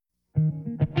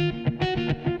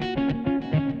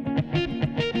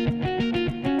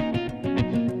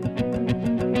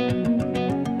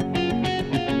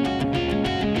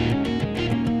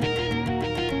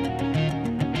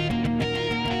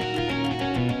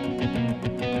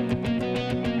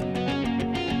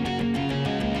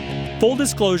Full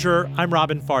disclosure, I'm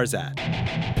Robin Farzad.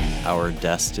 Our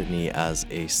destiny as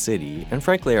a city, and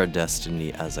frankly our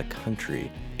destiny as a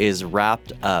country, is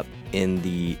wrapped up in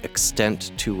the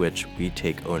extent to which we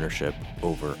take ownership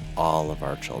over all of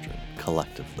our children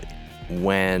collectively.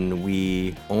 When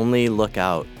we only look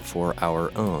out for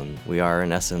our own, we are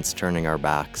in essence turning our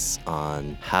backs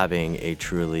on having a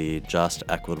truly just,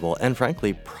 equitable, and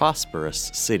frankly prosperous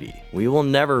city. We will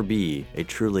never be a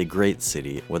truly great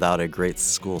city without a great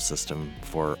school system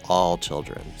for all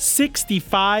children.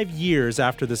 65 years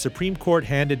after the Supreme Court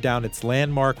handed down its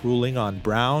landmark ruling on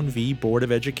Brown v. Board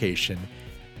of Education,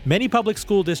 many public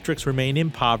school districts remain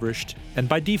impoverished and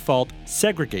by default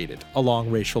segregated along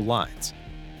racial lines.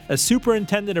 As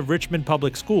superintendent of Richmond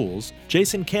Public Schools,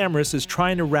 Jason Kamras is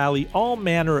trying to rally all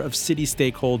manner of city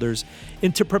stakeholders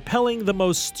into propelling the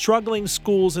most struggling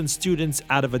schools and students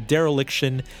out of a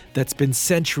dereliction that's been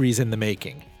centuries in the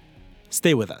making.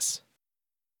 Stay with us.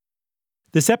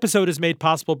 This episode is made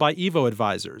possible by Evo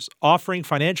Advisors, offering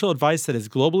financial advice that is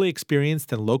globally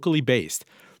experienced and locally based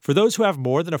for those who have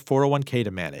more than a 401k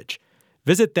to manage.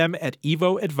 Visit them at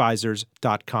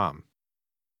evoadvisors.com.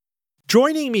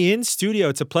 Joining me in studio,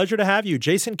 it's a pleasure to have you,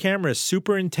 Jason Kamras,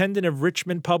 Superintendent of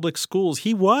Richmond Public Schools.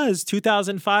 He was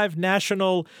 2005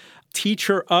 National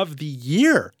Teacher of the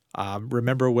Year.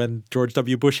 Remember when George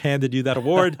W. Bush handed you that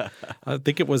award? I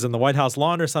think it was in the White House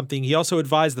lawn or something. He also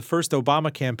advised the first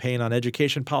Obama campaign on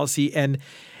education policy. And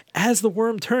as the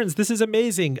worm turns, this is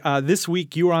amazing. This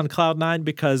week you were on Cloud 9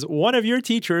 because one of your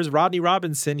teachers, Rodney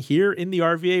Robinson, here in the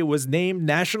RVA was named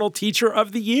National Teacher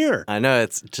of the Year. I know,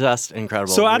 it's just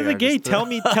incredible. So out of the gate, tell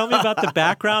me about the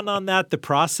background on that, the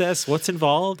process, what's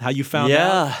involved, how you found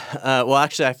out. Well,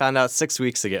 actually, I found out 6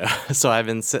 weeks ago. So I've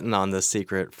been sitting on this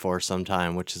secret for some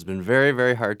time, which has been very,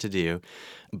 very hard to do.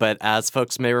 But as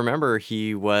folks may remember,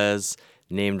 he was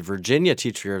named Virginia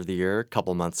Teacher of the Year a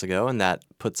couple months ago, and that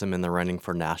puts him in the running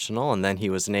for national. And then he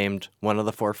was named one of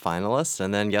the 4 finalists.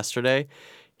 And then yesterday,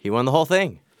 he won the whole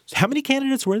thing. How many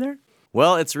candidates were there?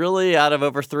 Well, it's really out of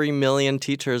over 3 million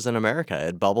teachers in America.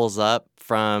 It bubbles up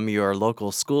from your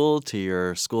local school to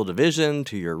your school division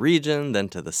to your region, then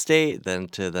to the state, then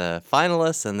to the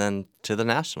finalists, and then to the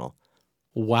national.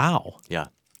 Wow. Yeah.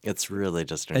 It's really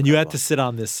just incredible. And you had to sit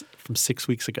on this from 6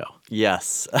 weeks ago.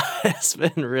 Yes. It's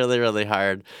been really, really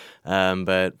hard.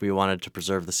 But we wanted to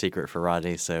preserve the secret for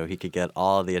Rodney so he could get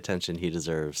all the attention he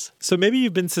deserves. So maybe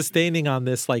you've been sustaining on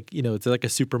this it's like a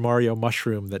Super Mario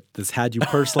mushroom that has had you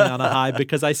personally on a high,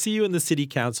 because I see you in the city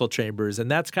council chambers,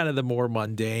 and that's kind of the more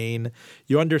mundane.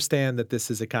 You understand that this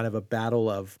is a kind of a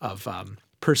battle of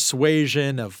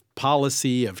persuasion, of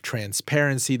policy, of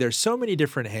transparency. There's so many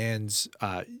different hands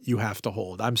you have to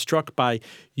hold. I'm struck by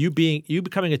you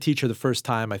becoming a teacher the first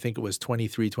time, I think it was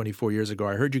 23, 24 years ago.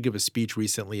 I heard you give a speech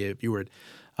recently. You were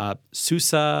at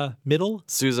Sousa Middle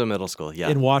School, yeah.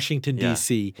 In Washington,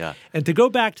 D.C. Yeah. And to go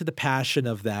back to the passion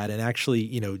of that and actually,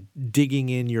 digging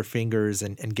in your fingers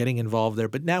and getting involved there,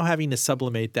 but now having to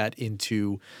sublimate that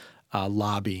into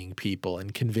lobbying people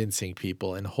and convincing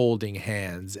people and holding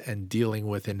hands and dealing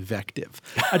with invective.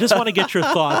 I just want to get your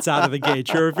thoughts out of the gate.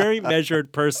 You're a very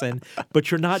measured person, but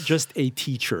you're not just a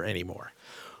teacher anymore.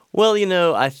 Well,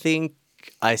 I think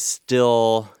I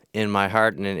still, in my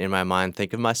heart and in my mind,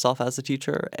 think of myself as a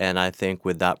teacher. And I think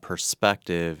with that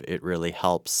perspective, it really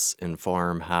helps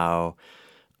inform how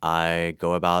I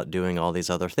go about doing all these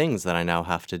other things that I now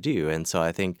have to do. And so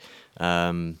I think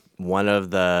one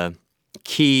of the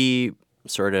key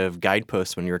sort of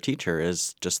guideposts when you're a teacher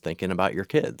is just thinking about your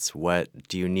kids. What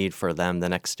do you need for them the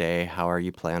next day? How are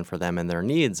you planning for them and their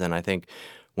needs? And I think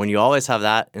when you always have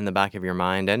that in the back of your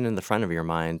mind and in the front of your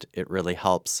mind, it really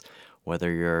helps whether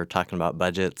you're talking about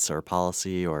budgets or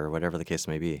policy or whatever the case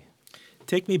may be.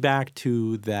 Take me back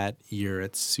to that year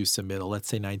at Sousa Middle, let's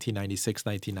say 1996,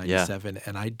 1997,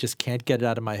 and I just can't get it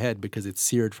out of my head because it's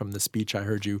seared from the speech I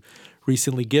heard you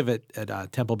recently give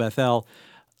at Temple Bethel.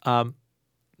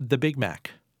 The Big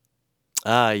Mac.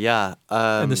 Yeah.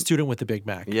 And the student with the Big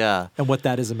Mac. Yeah. And what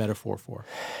that is a metaphor for.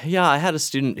 Yeah, I had a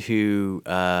student who,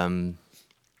 was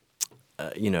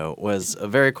a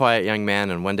very quiet young man,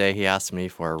 and one day he asked me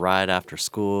for a ride after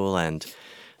school, and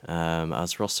I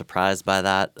was real surprised by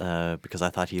that because I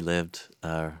thought he lived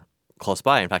close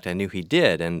by. In fact, I knew he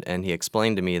did, and he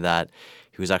explained to me that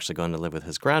he was actually going to live with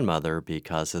his grandmother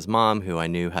because his mom, who I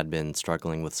knew had been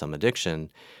struggling with some addiction,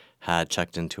 had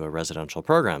checked into a residential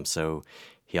program, so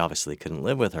he obviously couldn't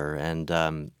live with her.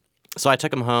 And so I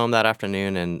took him home that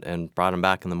afternoon and brought him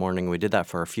back in the morning. We did that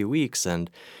for a few weeks, and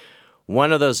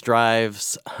one of those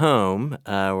drives home,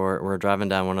 we're driving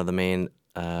down one of the main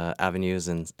avenues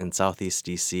in Southeast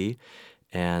D.C.,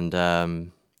 and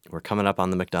we're coming up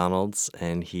on the McDonald's,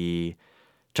 and he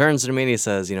turns to me and he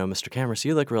says, Mr. Kamras,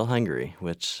 you look real hungry,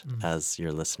 which, as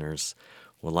your listeners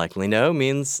will likely know,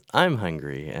 means I'm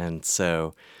hungry. And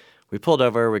so we pulled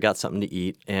over, we got something to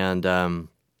eat, and,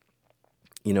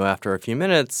 after a few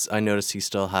minutes, I noticed he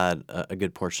still had a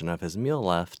good portion of his meal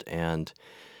left, and,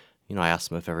 I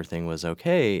asked him if everything was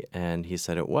okay, and he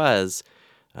said it was.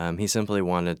 He simply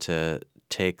wanted to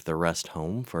take the rest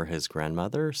home for his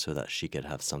grandmother so that she could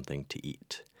have something to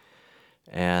eat.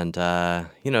 And,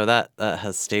 that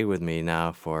has stayed with me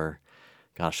now for,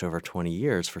 over 20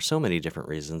 years for so many different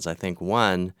reasons. I think,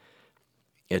 one,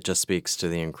 it just speaks to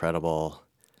the incredible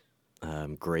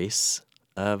grace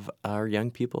of our young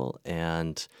people.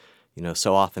 And,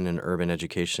 so often in urban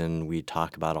education, we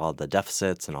talk about all the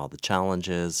deficits and all the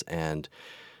challenges, and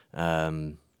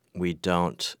we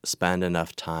don't spend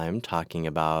enough time talking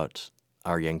about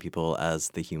our young people as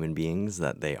the human beings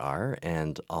that they are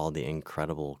and all the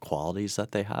incredible qualities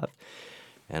that they have.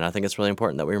 And I think it's really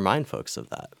important that we remind folks of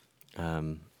that.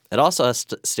 It also has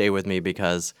to stay with me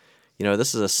because,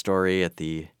 this is a story at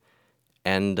the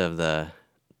end of the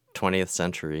 20th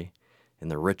century in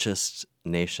the richest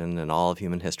nation in all of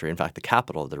human history. In fact, the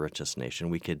capital of the richest nation.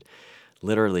 We could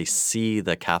literally see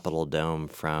the Capitol dome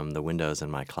from the windows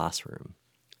in my classroom.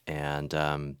 And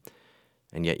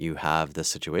yet you have this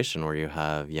situation where you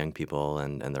have young people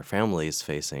and their families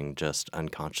facing just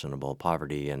unconscionable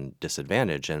poverty and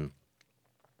disadvantage. And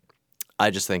I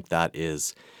just think that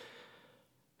is,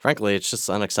 frankly, it's just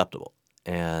unacceptable.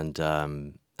 And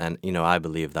I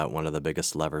believe that one of the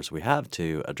biggest levers we have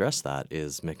to address that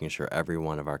is making sure every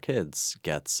one of our kids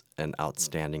gets an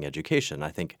outstanding education. I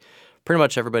think pretty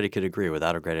much everybody could agree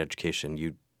without a great education,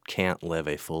 you can't live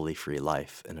a fully free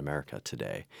life in America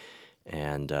today.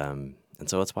 And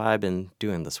so that's why I've been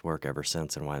doing this work ever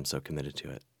since and why I'm so committed to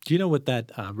it. Do you know what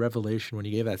that revelation when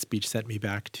you gave that speech sent me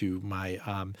back to my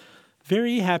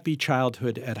very happy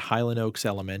childhood at Highland Oaks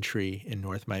Elementary in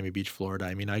North Miami Beach, Florida.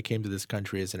 I mean, I came to this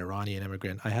country as an Iranian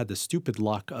immigrant. I had the stupid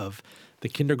luck of the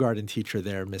kindergarten teacher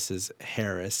there, Mrs.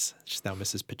 Harris, she's now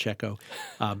Mrs. Pacheco,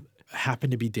 happened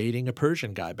to be dating a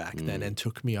Persian guy back then and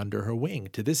took me under her wing.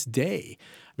 To this day,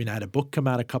 I mean, I had a book come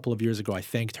out a couple of years ago. I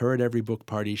thanked her at every book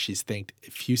party. She's thanked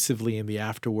effusively in the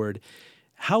afterword.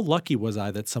 How lucky was I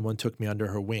that someone took me under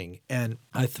her wing? And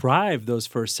I thrived those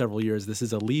first several years. This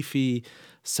is a leafy,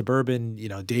 suburban,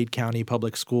 Dade County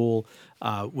public school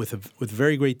with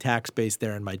very great tax base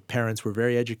there, and my parents were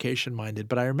very education-minded.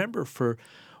 But I remember for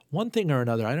one thing or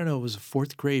another, I don't know, it was a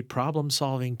fourth grade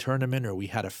problem-solving tournament or we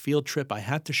had a field trip. I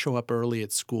had to show up early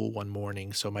at school one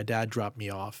morning, so my dad dropped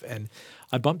me off. And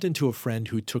I bumped into a friend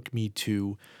who took me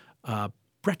to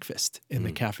breakfast in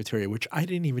the cafeteria, which I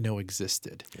didn't even know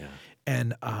existed. Yeah.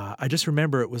 And I just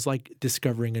remember it was like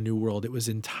discovering a new world. It was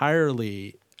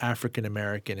entirely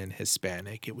African-American and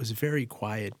Hispanic. It was very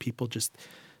quiet, people just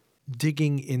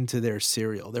digging into their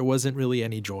cereal. There wasn't really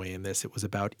any joy in this. It was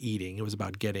about eating. It was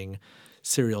about getting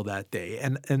cereal that day.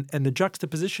 And the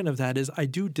juxtaposition of that is I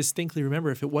do distinctly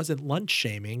remember if it wasn't lunch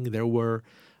shaming, there were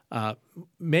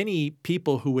many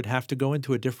people who would have to go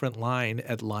into a different line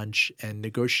at lunch and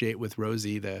negotiate with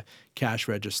Rosie, the cash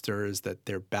registers, that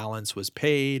their balance was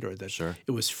paid or that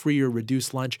it was free or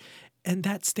reduced lunch. And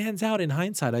that stands out in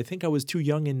hindsight. I think I was too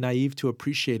young and naive to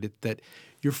appreciate it, that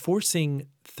you're forcing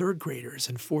third graders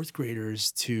and fourth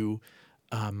graders to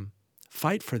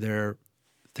fight for their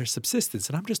subsistence.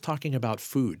 And I'm just talking about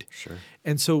food. Sure.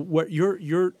 And so what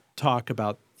your talk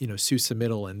about, Sousa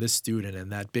Middle and this student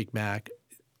and that Big Mac,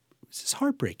 this is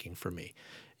heartbreaking for me.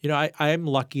 I'm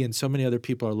lucky, and so many other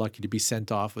people are lucky to be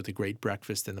sent off with a great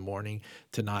breakfast in the morning,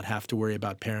 to not have to worry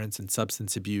about parents and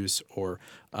substance abuse or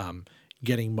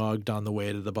getting mugged on the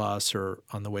way to the bus or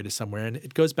on the way to somewhere. And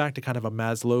it goes back to kind of a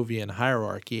Maslowian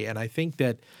hierarchy. And I think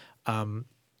that when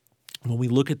we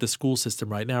look at the school system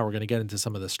right now, we're going to get into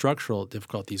some of the structural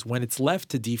difficulties. When it's left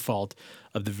to default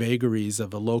of the vagaries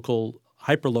of a local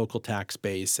hyperlocal tax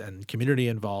base and community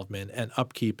involvement and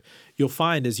upkeep, you'll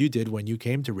find, as you did when you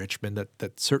came to Richmond,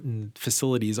 that certain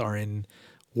facilities are in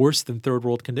worse than third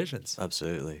world conditions.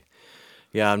 Absolutely.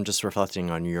 Yeah, I'm just reflecting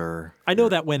on your... I know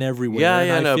that went everywhere.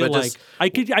 Yeah, I feel but like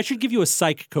I should give you a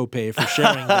psych copay for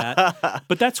sharing that.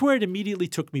 But that's where it immediately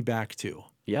took me back to.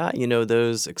 Yeah,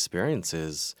 those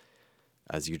experiences,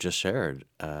 as you just shared,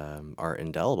 are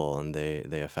indelible, and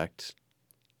they affect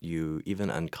you even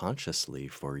unconsciously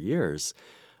for years.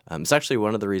 It's actually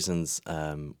one of the reasons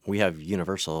we have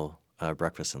universal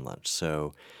breakfast and lunch.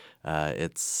 So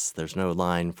there's no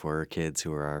line for kids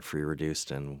who are free reduced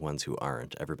and ones who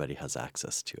aren't. Everybody has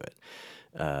access to it.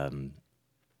 On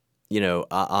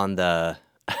the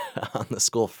on the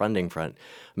school funding front,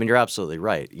 I mean, you're absolutely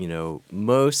right.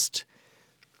 Most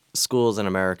schools in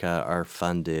America are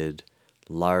funded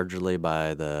largely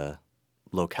by the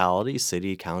locality,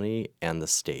 city, county, and the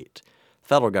state. The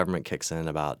federal government kicks in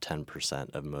about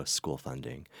 10% of most school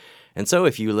funding. And so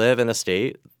if you live in a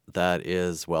state that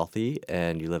is wealthy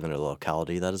and you live in a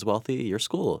locality that is wealthy, your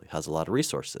school has a lot of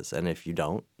resources. And if you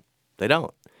don't, they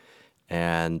don't.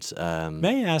 And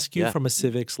may I ask you yeah. from a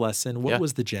civics lesson, what Yeah.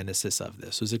 was the genesis of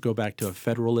this? Does it go back to a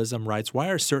federalism rights? Why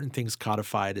are certain things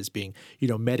codified as being,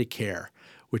 Medicare,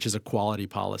 which is a quality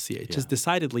policy? It's just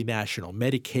decidedly national.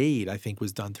 Medicaid, I think,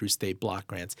 was done through state block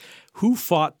grants. Who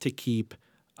fought to keep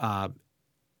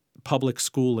public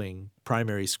schooling,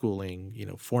 primary schooling,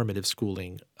 formative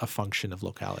schooling, a function of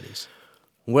localities?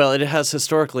 Well, it has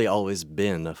historically always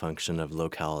been a function of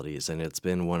localities, and it's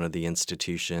been one of the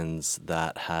institutions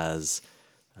that has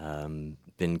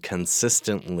been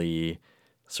consistently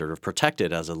sort of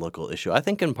protected as a local issue. I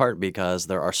think in part because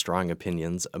there are strong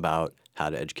opinions about how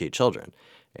to educate children.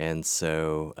 And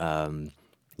so,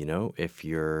 if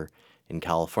you're in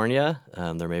California,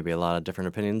 there may be a lot of different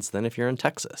opinions than if you're in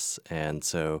Texas. And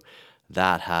so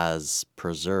that has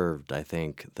preserved, I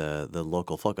think, the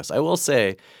local focus. I will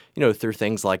say, through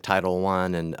things like Title I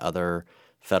and other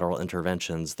federal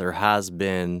interventions, there has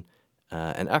been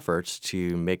an effort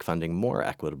to make funding more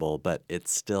equitable, but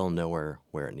it's still nowhere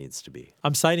where it needs to be.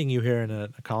 I'm citing you here in a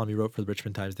column you wrote for the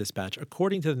Richmond Times-Dispatch.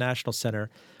 According to the National Center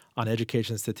on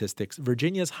Education Statistics,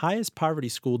 Virginia's highest poverty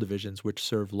school divisions, which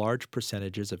serve large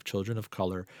percentages of children of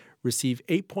color, receive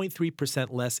 8.3%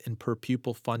 less in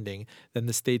per-pupil funding than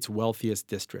the state's wealthiest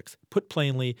districts. Put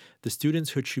plainly, the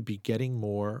students who should be getting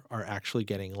more are actually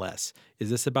getting less. Is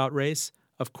this about race?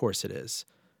 Of course it is.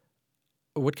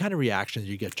 What kind of reaction did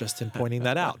you get just in pointing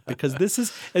that out? Because this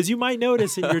is, as you might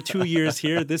notice in your 2 years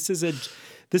here, this is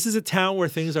a town where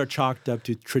things are chalked up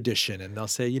to tradition, and they'll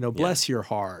say, bless your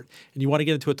heart. And you want to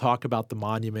get into a talk about the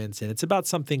monuments, and it's about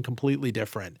something completely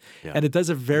different. Yeah. And it does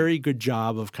a very good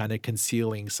job of kind of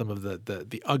concealing some of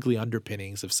the ugly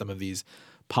underpinnings of some of these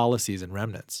policies and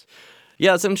remnants.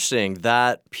 Yeah, it's interesting.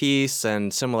 That piece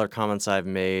and similar comments I've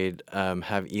made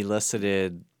have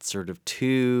elicited sort of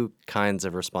two kinds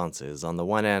of responses. On the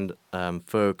one end,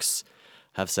 folks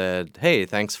have said, hey,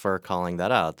 thanks for calling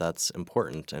that out. That's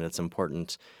important. And it's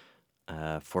important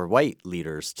for white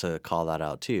leaders to call that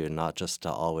out too, and not just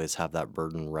to always have that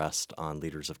burden rest on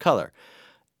leaders of color.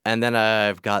 And then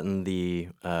I've gotten the,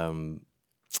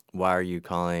 why are you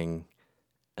calling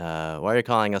us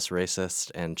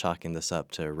racist and chalking this up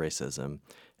to racism?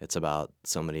 It's about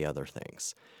so many other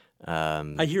things.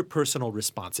 I hear personal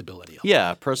responsibility.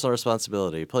 Yeah, personal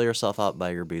responsibility. Pull yourself up by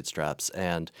your bootstraps.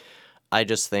 And I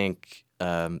just think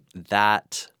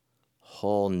that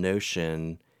whole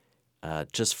notion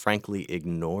just frankly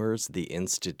ignores the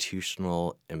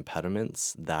institutional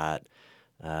impediments that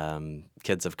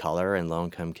kids of color and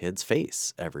low-income kids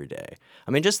face every day.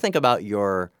 I mean, just think about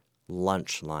your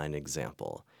lunch line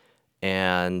example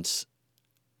and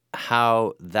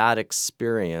how that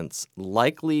experience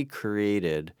likely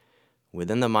created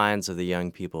within the minds of the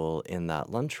young people in that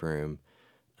lunchroom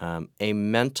a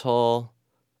mental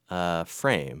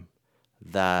frame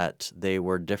that they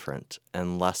were different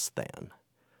and less than,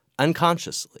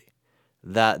 unconsciously,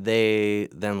 that they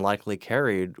then likely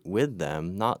carried with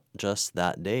them, not just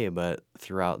that day, but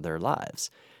throughout their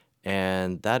lives.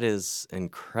 And that is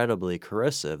incredibly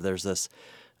corrosive. There's this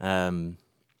idea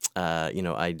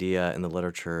in the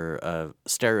literature of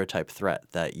stereotype threat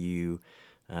that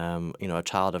a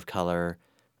child of color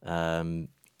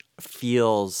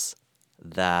feels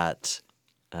that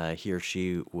he or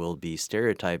she will be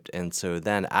stereotyped, and so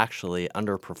then actually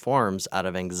underperforms out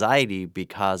of anxiety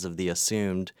because of the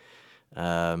assumed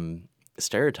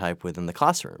stereotype within the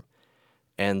classroom.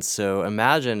 And so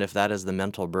imagine if that is the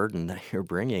mental burden that you're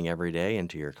bringing every day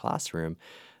into your classroom,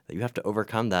 that you have to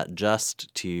overcome that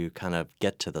just to kind of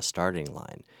get to the starting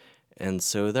line. And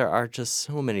so there are just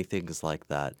so many things like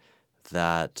that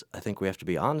I think we have to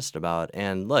be honest about.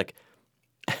 And look,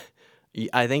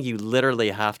 I think you literally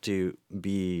have to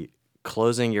be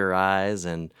closing your eyes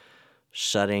and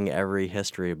shutting every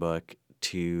history book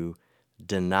to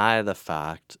deny the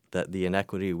fact that the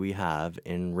inequity we have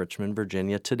in Richmond,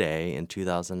 Virginia today in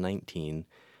 2019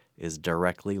 is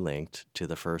directly linked to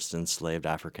the first enslaved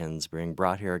Africans being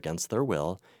brought here against their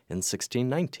will in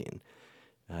 1619.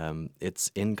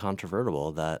 It's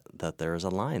incontrovertible that there is a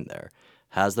line there.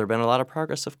 Has there been a lot of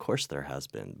progress? Of course there has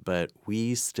been, but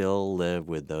we still live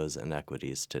with those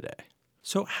inequities today.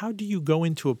 So how do you go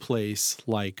into a place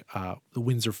like the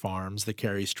Windsor Farms, the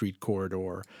Cary Street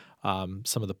corridor,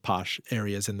 some of the posh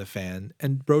areas in the Fan,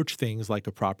 and broach things like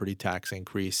a property tax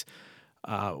increase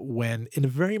when, in a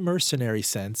very mercenary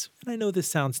sense, and I know this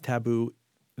sounds taboo,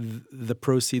 the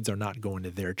proceeds are not going to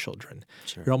their children.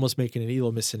 Sure. You're almost making an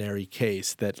emissionary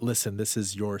case that, listen, this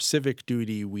is your civic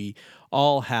duty. We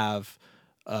all have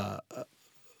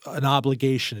an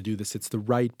obligation to do this. It's the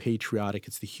right patriotic,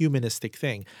 it's the humanistic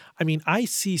thing. I mean, I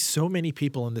see so many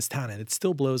people in this town, and it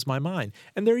still blows my mind.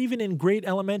 And they're even in great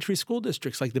elementary school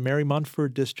districts like the Mary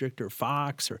Munford district or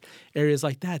Fox or areas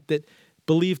like that that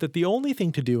believe that the only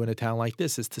thing to do in a town like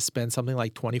this is to spend something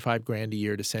like $25,000 a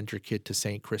year to send your kid to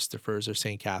St. Christopher's or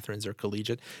St. Catherine's or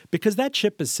Collegiate, because that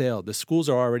ship has sailed. The schools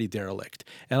are already derelict,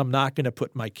 and I'm not going to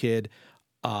put my kid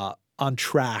on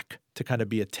track to kind of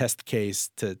be a test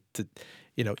case to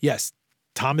yes,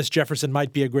 Thomas Jefferson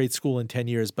might be a great school in 10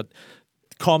 years, but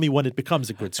call me when it becomes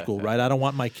a good school, right? I don't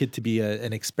want my kid to be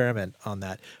an experiment on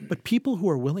that. But people who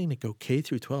are willing to go K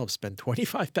through 12 spend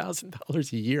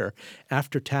 $25,000 a year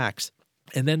after tax.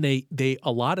 And then they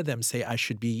a lot of them say I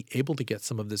should be able to get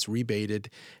some of this rebated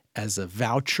as a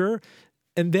voucher.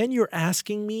 And then you're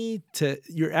asking me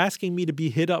to be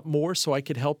hit up more so I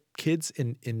could help kids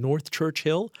in North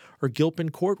Churchill or Gilpin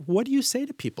Court. What do you say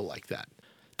to people like that?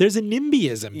 There's a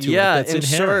NIMBYism to it that's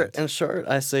inherent. In short,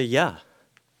 I say yeah.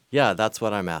 Yeah, that's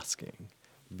what I'm asking.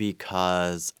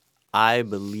 Because I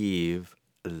believe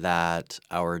that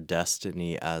our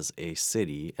destiny as a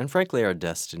city, and frankly our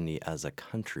destiny as a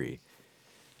country,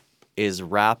 is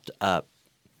wrapped up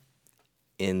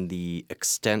in the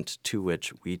extent to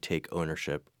which we take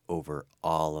ownership over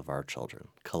all of our children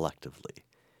collectively.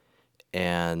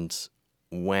 And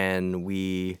when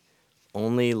we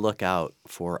only look out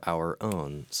for our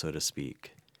own, so to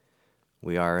speak,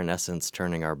 we are in essence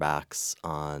turning our backs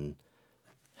on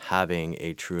having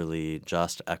a truly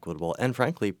just, equitable, and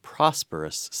frankly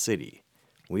prosperous city.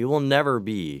 We will never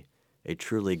be a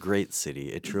truly great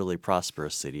city, a truly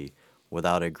prosperous city,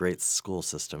 without a great school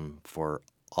system for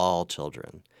all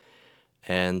children.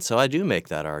 And so I do make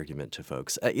that argument to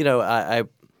folks. I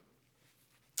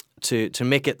to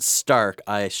make it stark,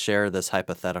 I share this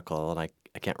hypothetical, and I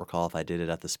can't recall if I did it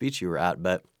at the speech you were at,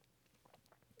 but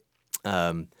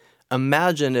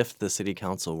imagine if the city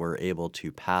council were able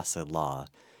to pass a law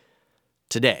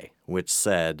today which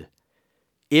said,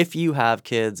 if you have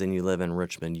kids and you live in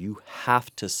Richmond, you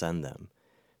have to send them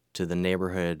to the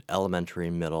neighborhood elementary,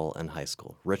 middle, and high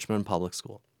school, Richmond Public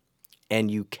School, and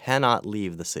you cannot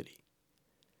leave the city.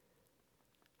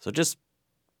 So just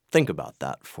think about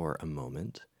that for a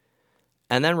moment,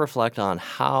 and then reflect on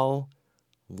how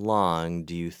long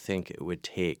do you think it would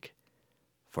take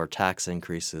for tax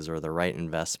increases or the right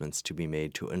investments to be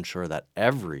made to ensure that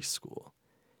every school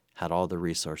had all the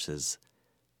resources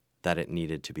that it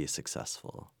needed to be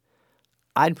successful?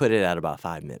 I'd put it at about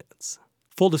 5 minutes.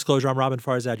 Full disclosure, I'm Robin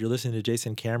Farzad. You're listening to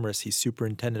Jason Kamras. He's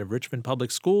superintendent of Richmond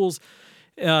Public Schools,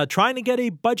 trying to get a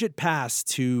budget passed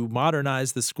to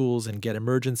modernize the schools and get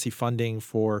emergency funding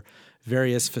for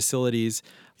various facilities.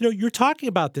 You're talking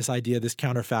about this idea, this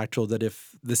counterfactual, that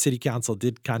if the city council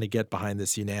did kind of get behind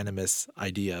this unanimous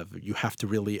idea of you have to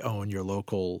really own your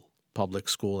local public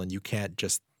school and you can't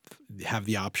just have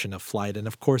the option of flight, and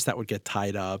of course that would get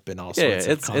tied up in all sorts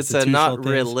of constitutional it's a not things.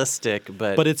 Realistic,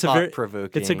 but it's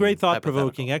thought-provoking. It's a great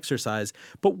thought-provoking exercise.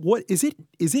 But what is it?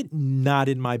 Is it not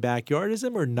in my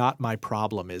backyardism or not my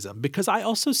problemism? Because I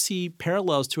also see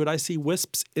parallels to it. I see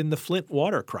wisps in the Flint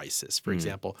water crisis, for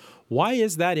example. Why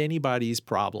is that anybody's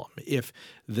problem? If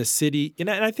the city, and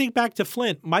I think back to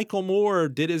Flint, Michael Moore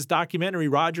did his documentary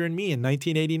Roger and Me in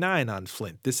 1989 on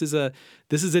Flint. This is a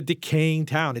decaying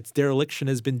town. Its dereliction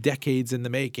has been decades in the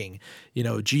making.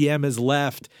 GM has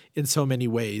left in so many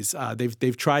ways.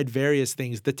 They've tried various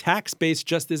things. The tax base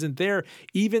just isn't there,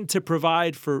 even to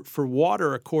provide for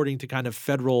water according to kind of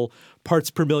federal parts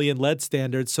per million lead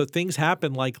standards. So things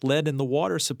happen like lead in the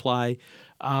water supply.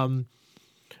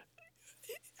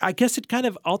 I guess it kind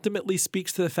of ultimately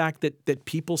speaks to the fact that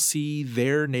people see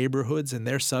their neighborhoods and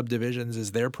their subdivisions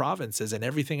as their provinces, and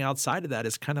everything outside of that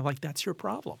is kind of like, that's your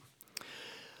problem.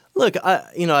 Look,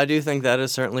 I do think that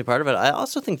is certainly part of it. I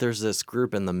also think there's this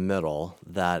group in the middle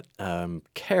that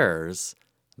cares.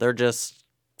 They're just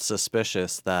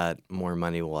suspicious that more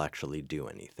money will actually do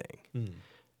anything.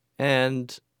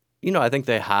 And, I think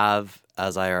they have,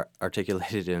 as I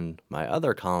articulated in my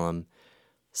other column,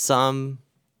 some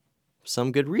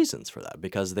good reasons for that,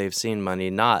 because they've seen money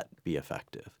not be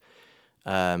effective.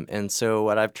 And so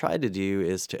what I've tried to do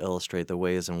is to illustrate the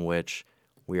ways in which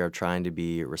we are trying to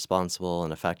be responsible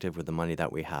and effective with the money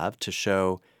that we have, to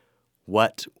show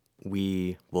what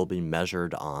we will be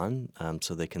measured on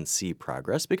so they can see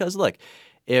progress. Because, look,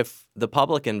 if the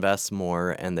public invests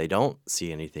more and they don't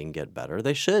see anything get better,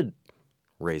 they should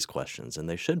raise questions and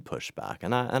they should push back.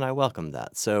 And I welcome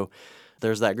that. So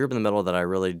there's that group in the middle that I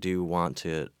really do want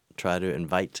to try to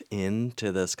invite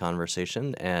into this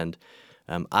conversation. And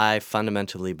I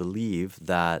fundamentally believe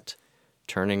that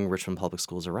turning Richmond Public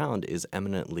Schools around is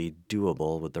eminently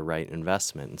doable with the right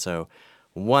investment. And so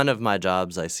one of my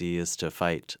jobs I see is to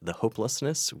fight the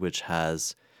hopelessness, which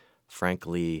has,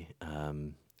 frankly,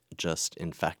 just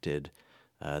infected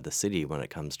the city when it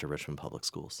comes to Richmond Public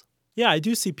Schools. Yeah, I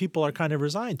do see people are kind of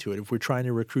resigned to it. If we're trying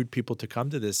to recruit people to come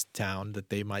to this town, that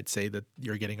they might say that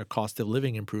you're getting a cost of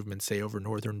living improvement, say, over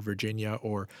Northern Virginia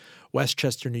or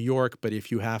Westchester, New York. But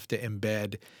if you have to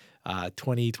embed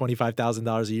 $20,000,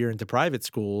 $25,000 a year into private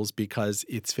schools because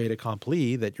it's fait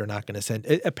accompli that you're not going to send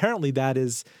 – apparently that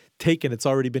is taken. It's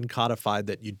already been codified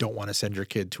that you don't want to send your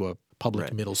kid to a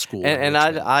public middle school. And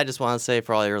I just want to say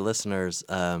for all your listeners,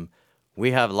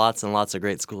 we have lots and lots of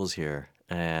great schools here.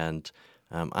 And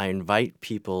I invite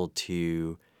people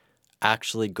to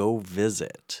actually go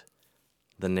visit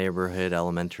the neighborhood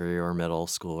elementary or middle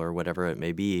school or whatever it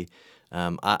may be.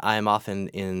 I am often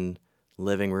in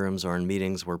living rooms or in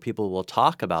meetings where people will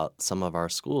talk about some of our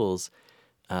schools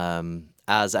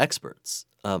as experts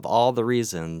of all the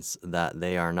reasons that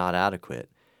they are not adequate,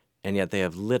 and yet they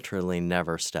have literally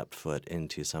never stepped foot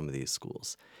into some of these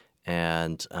schools.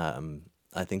 And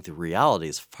I think the reality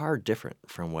is far different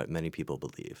from what many people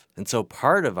believe. And so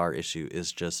part of our issue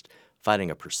is just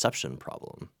fighting a perception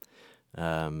problem.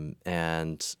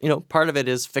 And, part of it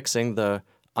is fixing the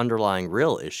underlying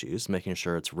real issues, making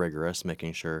sure it's rigorous,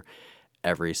 making sure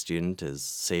every student is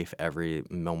safe every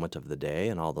moment of the day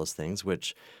and all those things,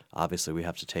 which obviously we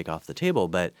have to take off the table.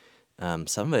 But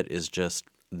some of it is just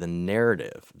the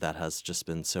narrative that has just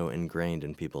been so ingrained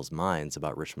in people's minds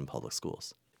about Richmond Public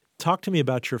Schools. Talk to me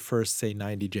about your first, say,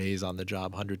 90 days on the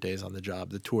job, 100 days on the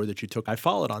job, the tour that you took. I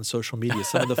followed on social media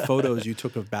some of the photos you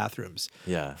took of bathrooms,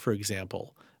 for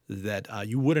example, that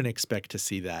you wouldn't expect to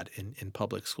see that in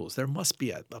public schools. There must be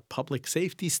a public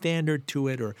safety standard to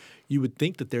it, or you would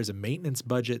think that there's a maintenance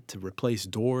budget to replace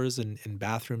doors and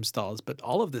bathroom stalls. But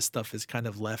all of this stuff is kind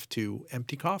of left to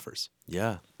empty coffers.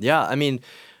 Yeah. I mean,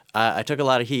 I took a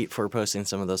lot of heat for posting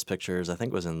some of those pictures. I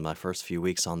think it was in my first few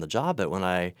weeks on the job. But when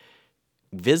I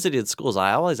visited schools,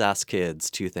 I always ask kids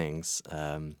two things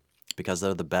because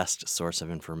they're the best source of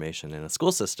information in a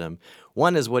school system.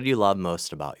 One is, what do you love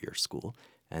most about your school?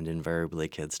 And invariably,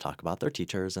 kids talk about their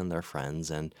teachers and their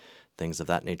friends and things of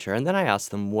that nature. And then I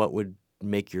ask them, what would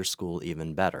make your school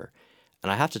even better? And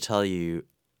I have to tell you,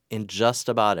 in just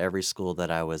about every school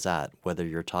that I was at, whether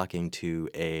you're talking to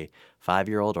a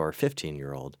 5-year-old or a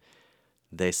 15-year-old,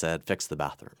 they said, fix the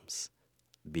bathrooms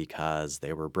because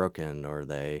they were broken or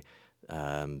they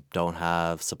don't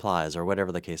have supplies or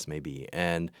whatever the case may be.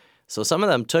 And so some of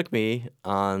them took me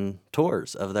on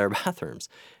tours of their bathrooms.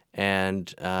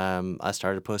 And I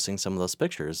started posting some of those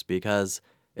pictures because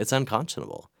it's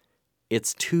unconscionable.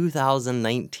 It's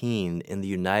 2019 in the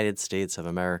United States of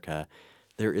America.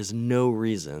 There is no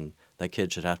reason that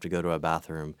kids should have to go to a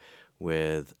bathroom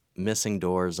with missing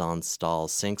doors on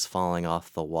stalls, sinks falling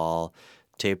off the wall,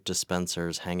 tape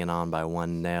dispensers hanging on by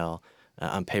one nail,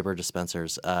 on paper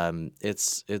dispensers.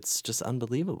 It's just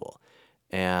unbelievable.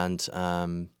 And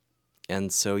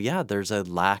so, there's a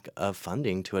lack of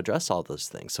funding to address all those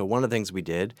things. So one of the things we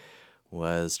did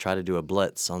was try to do a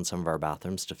blitz on some of our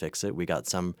bathrooms to fix it. We got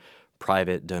some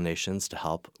private donations to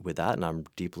help with that, and I'm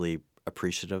deeply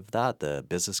appreciative of that. The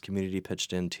business community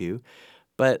pitched in too.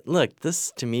 But look,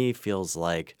 this to me feels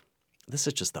like this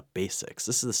is just the basics.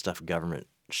 This is the stuff government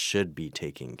should be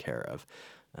taking care of.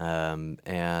 And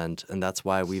that's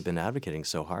why we've been advocating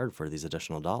so hard for these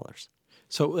additional dollars.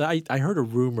 So I heard a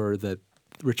rumor that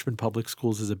Richmond Public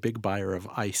Schools is a big buyer of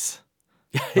ice.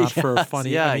 Not for a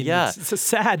funny. It's a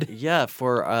sad. Yeah,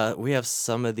 we have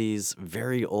some of these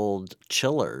very old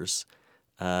chillers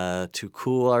to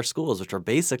cool our schools, which are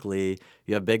basically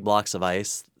you have big blocks of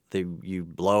ice. You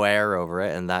blow air over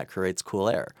it, and that creates cool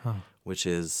air, which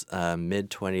is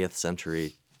mid-20th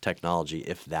century technology,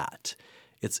 if that.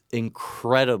 It's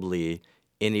incredibly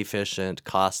inefficient,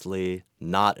 costly,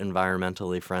 not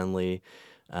environmentally friendly.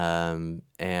 But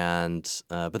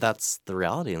that's the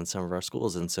reality in some of our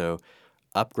schools. And so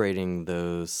upgrading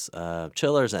those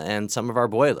chillers and some of our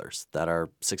boilers that are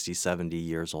 60, 70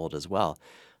 years old as well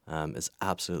is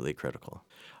absolutely critical.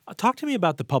 Talk to me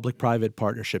about the public-private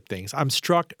partnership things. I'm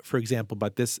struck, for example, by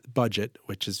this budget,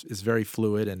 which is very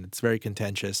fluid and it's very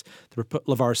contentious.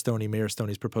 Mayor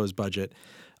Stoney's proposed budget,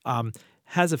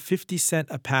 has a 50 cent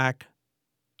a pack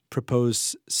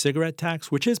proposed cigarette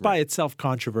tax, which is by itself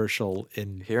controversial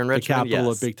in Here in the Richmond, capital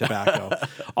yes. of big tobacco.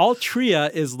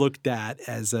 Altria is looked at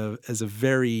as a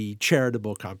very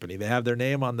charitable company. They have their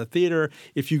name on the theater.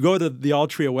 If you go to the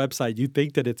Altria website, you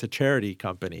think that it's a charity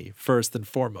company first and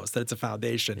foremost, that it's a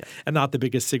foundation and not the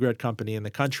biggest cigarette company in the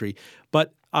country.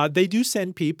 But they do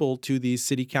send people to these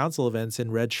city council events in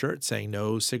red shirts saying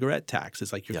no cigarette tax.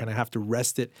 It's like you're going to have to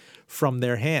wrest it from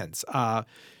their hands.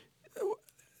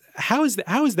 How is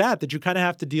that you kind of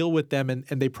have to deal with them and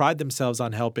they pride themselves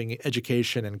on helping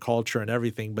education and culture and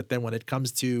everything, but then when it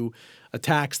comes to a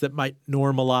tax that might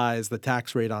normalize the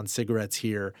tax rate on cigarettes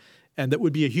here and that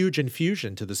would be a huge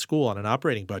infusion to the school on an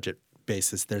operating budget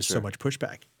basis, there's so much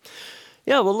pushback.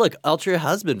 Yeah, well, look, Altria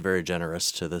has been very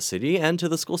generous to the city and to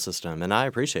the school system, and I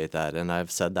appreciate that, and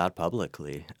I've said that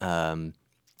publicly.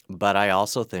 But I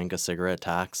also think a cigarette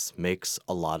tax makes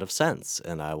a lot of sense,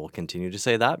 and I will continue to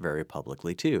say that very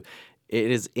publicly too. It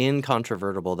is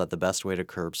incontrovertible that the best way to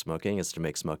curb smoking is to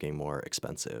make smoking more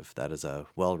expensive. That is a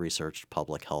well-researched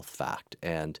public health fact,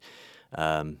 and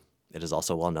it is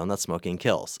also well known that smoking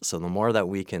kills. So the more that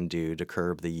we can do to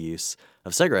curb the use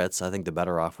of cigarettes, I think the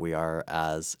better off we are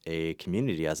as a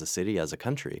community, as a city, as a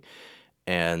country.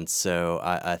 And so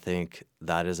I think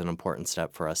that is an important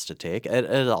step for us to take.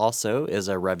 It also is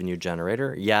a revenue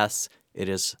generator. Yes, it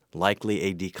is likely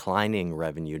a declining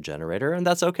revenue generator, and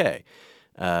that's okay.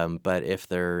 But if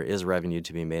there is revenue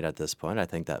to be made at this point, I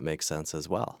think that makes sense as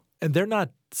well. And they're not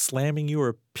slamming you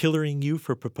or pillaring you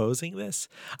for proposing this?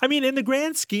 I mean, in the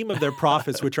grand scheme of their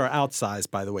profits, which are outsized,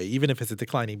 by the way, even if it's a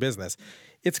declining business,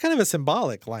 it's kind of a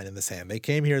symbolic line in the sand. They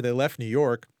came here, they left New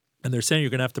York, and they're saying you're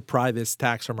going to have to pry this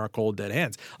tax from our cold, dead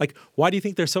hands. Like, why do you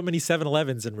think there's so many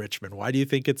 7-Elevens in Richmond? Why do you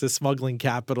think it's a smuggling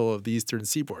capital of the Eastern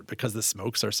Seaboard? Because the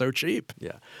smokes are so cheap.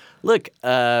 Yeah. Look,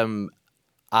 I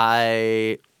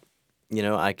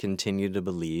continue to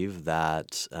believe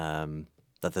that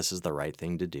that this is the right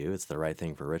thing to do. It's the right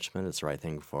thing for Richmond. It's the right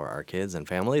thing for our kids and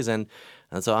families. And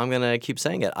so I'm going to keep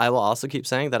saying it. I will also keep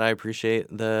saying that I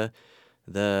appreciate the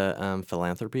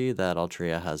philanthropy that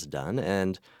Altria has done.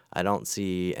 And I don't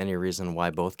see any reason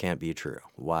why both can't be true,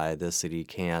 why this city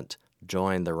can't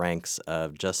join the ranks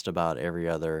of just about every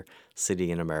other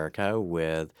city in America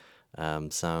with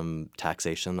some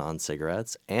taxation on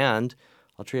cigarettes, and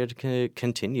Altria to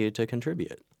continue to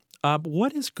contribute.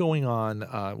 What is going on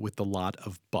with the lot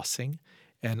of busing?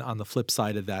 And on the flip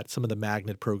side of that, some of the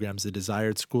magnet programs, the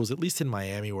desired schools, at least in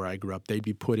Miami where I grew up, they'd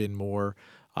be put in more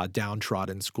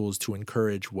downtrodden schools to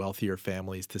encourage wealthier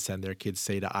families to send their kids,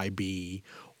 say, to IB,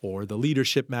 or the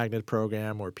leadership magnet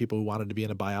program, or people who wanted to be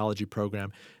in a biology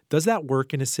program. Does that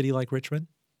work in a city like Richmond?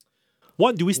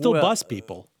 One, do we still bus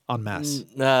people en masse?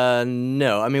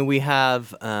 No. I mean, we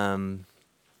have a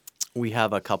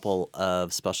couple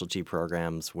of specialty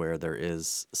programs where there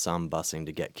is some busing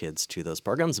to get kids to those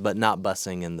programs, but not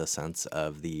busing in the sense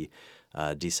of the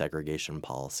desegregation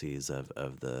policies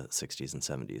of the 60s and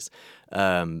 70s.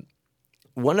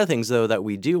 One of the things, though, that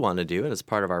we do want to do, and as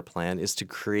part of our plan, is to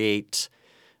create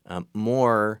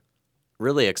more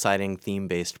really exciting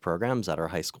theme-based programs at our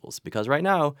high schools. Because right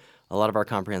now, a lot of our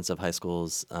comprehensive high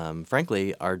schools,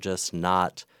 frankly, are just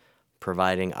not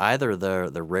providing either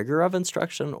the rigor of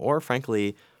instruction or,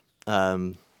 frankly,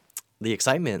 the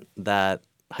excitement that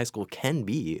high school can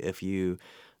be if you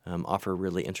offer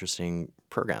really interesting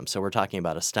programs. So we're talking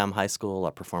about a STEM high school,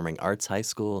 a performing arts high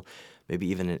school, maybe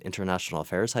even an international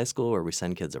affairs high school where we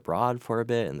send kids abroad for a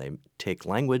bit and they take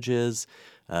languages.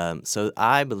 So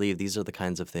I believe these are the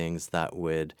kinds of things that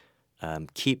would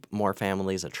keep more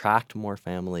families, attract more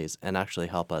families, and actually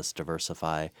help us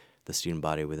diversify the student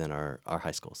body within our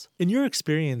high schools. In your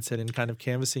experience and in kind of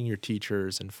canvassing your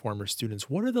teachers and former students,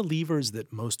 what are the levers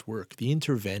that most work? The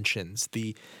interventions,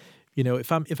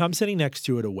 if I'm sitting next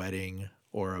to you at a wedding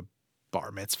or a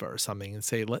bar mitzvah or something and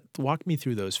say, walk me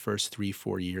through those first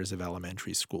 3-4 years of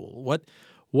elementary school.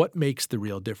 What makes the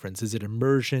real difference? Is it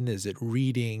immersion? Is it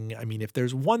reading? I mean, if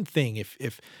there's one thing,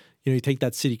 if you take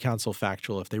that city council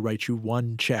factual, if they write you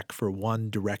one check for one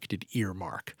directed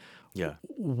earmark,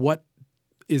 what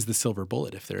is the silver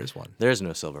bullet if there is one? There is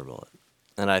no silver bullet.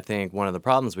 And I think one of the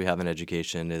problems we have in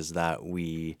education is that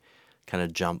we kind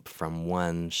of jump from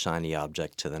one shiny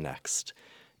object to the next.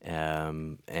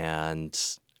 And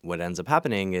what ends up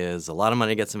happening is a lot of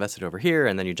money gets invested over here,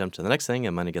 and then you jump to the next thing,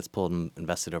 and money gets pulled and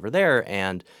invested over there,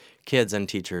 and kids and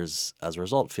teachers, as a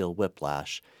result, feel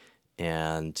whiplash,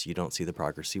 and you don't see the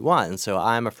progress you want. And so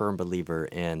I'm a firm believer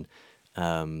in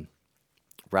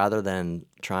rather than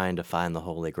trying to find the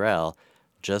Holy Grail,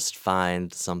 just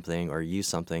find something or use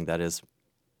something that is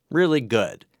really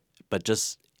good, but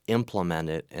just implement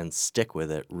it and stick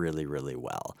with it really, really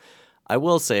well. I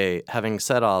will say, having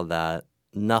said all that,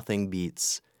 nothing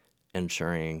beats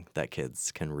ensuring that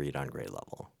kids can read on grade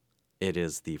level. It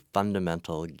is the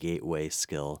fundamental gateway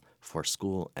skill for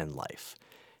school and life.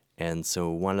 And so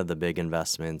one of the big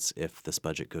investments, if this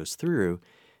budget goes through,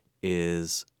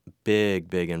 is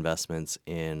big investments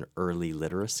in early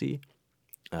literacy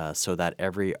so that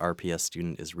every RPS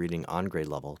student is reading on grade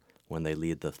level when they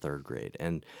leave the third grade.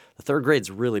 And the third grade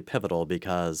is really pivotal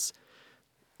because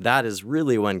that is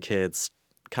really when kids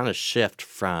kind of shift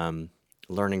from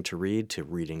learning to read to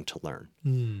reading to learn.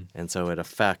 And so it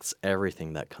affects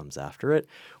everything that comes after it.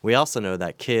 We also know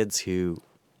that kids who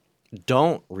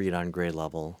don't read on grade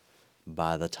level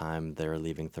by the time they're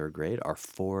leaving third grade are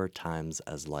 4 times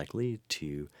as likely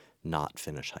to not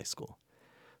finish high school.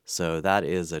 So that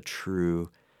is a true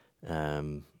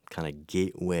kind of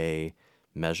gateway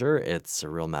measure. It's a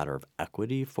real matter of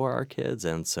equity for our kids.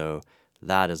 And so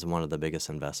that is one of the biggest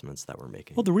investments that we're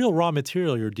making. Well, the real raw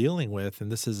material you're dealing with,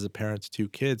 and this is a parent to 2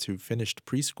 kids who finished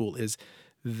preschool, is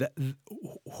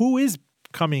who is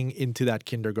coming into that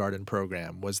kindergarten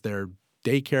program? Was there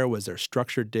daycare? Was there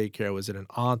structured daycare? Was it an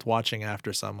aunt watching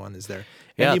after someone? Is there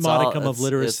any modicum of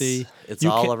literacy? It's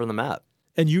all over the map.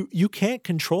 And you can't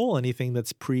control anything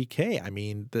that's pre-K. I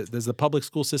mean, does the public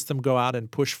school system go out and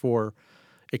push for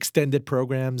extended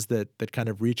programs that kind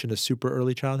of reach into super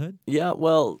early childhood? Yeah,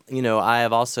 well, I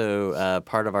have also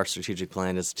part of our strategic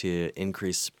plan is to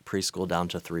increase preschool down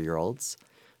to 3-year-olds,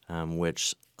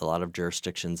 which a lot of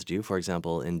jurisdictions do. For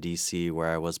example, in D.C.,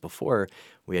 where I was before,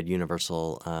 we had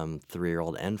universal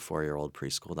 3-year-old and 4-year-old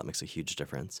preschool. That makes a huge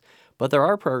difference. But there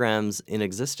are programs in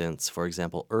existence, for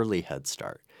example, Early Head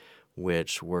Start,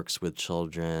 which works with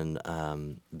children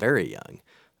very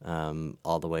young,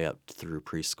 all the way up through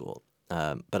preschool.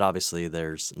 But obviously,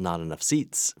 there's not enough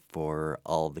seats for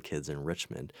all of the kids in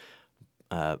Richmond.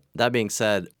 That being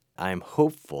said, I'm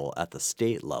hopeful at the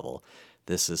state level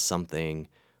this is something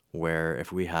where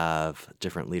if we have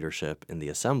different leadership in the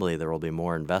assembly, there will be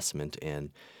more investment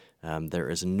in. There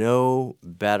is no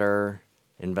better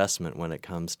investment when it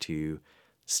comes to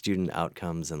student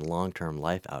outcomes and long-term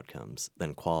life outcomes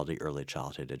than quality early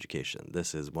childhood education.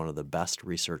 This is one of the best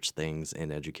research things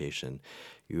in education.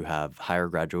 You have higher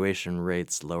graduation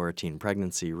rates, lower teen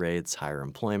pregnancy rates, higher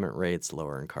employment rates,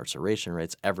 lower incarceration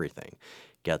rates. Everything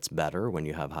gets better when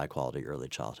you have high-quality early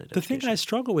childhood education. The thing I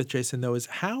struggle with, Jason, though, is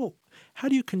how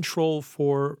do you control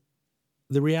for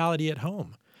the reality at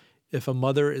home? If a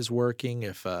mother is working,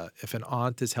 if an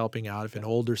aunt is helping out, if an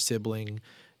older sibling,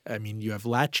 I mean, you have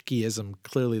latchkeyism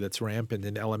clearly that's rampant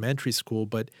in elementary school,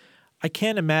 but I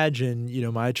can't imagine,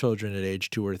 my children at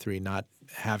age 2 or 3 not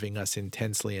having us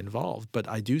intensely involved. But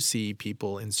I do see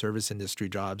people in service industry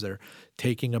jobs that are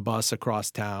taking a bus across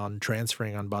town,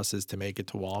 transferring on buses to make it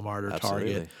to Walmart or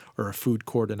Absolutely. Target or a food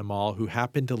court in a mall who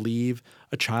happen to leave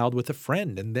a child with a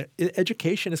friend. And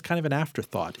education is kind of an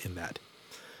afterthought in that.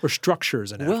 Or structure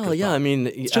is an afterthought. Well, yeah, I mean,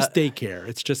 it's just daycare.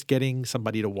 It's just getting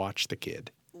somebody to watch the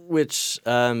kid. Which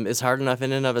is hard enough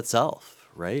in and of itself,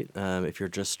 right? If you're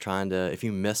just if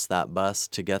you miss that bus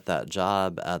to get that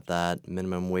job at that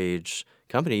minimum wage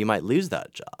company, you might lose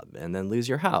that job and then lose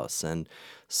your house. And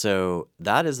so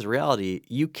that is the reality.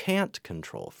 You can't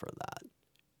control for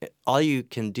that. All you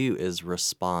can do is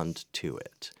respond to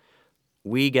it.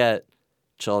 We get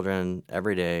children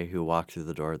every day who walk through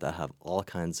the door that have all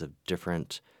kinds of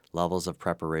different levels of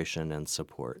preparation and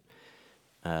support.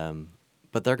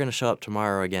 But they're going to show up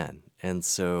tomorrow again. And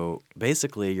so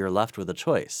basically you're left with a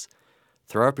choice.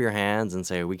 Throw up your hands and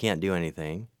say, we can't do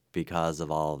anything because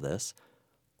of all of this,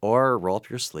 or roll up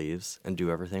your sleeves and do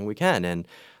everything we can. And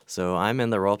so I'm in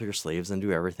the roll up your sleeves and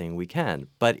do everything we can.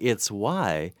 But it's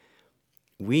why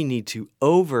we need to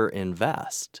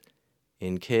overinvest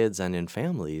in kids and in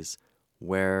families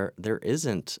where there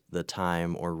isn't the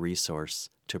time or resource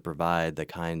to provide the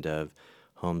kind of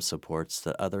home supports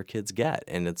that other kids get.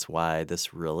 And it's why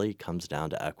this really comes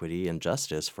down to equity and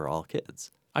justice for all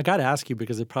kids. I got to ask you,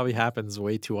 because it probably happens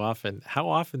way too often. How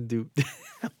often do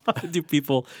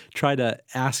people try to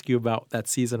ask you about that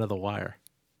season of The Wire?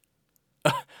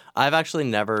 I've actually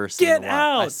never seen Get The Wire.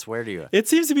 out! I swear to you. It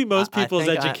seems to be most people's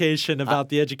education about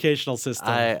the educational system.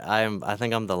 I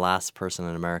think I'm the last person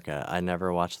in America. I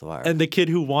never watched The Wire. And the kid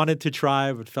who wanted to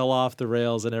try but fell off the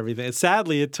rails and everything. And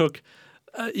sadly, it took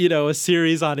a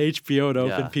series on HBO to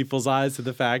open people's eyes to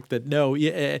the fact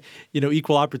that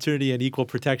equal opportunity and equal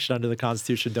protection under the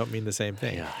Constitution don't mean the same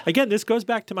thing. Yeah. Again, this goes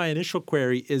back to my initial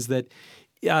query: is that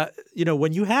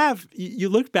when you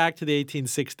look back to the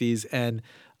 1860s and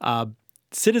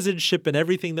citizenship and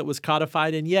everything that was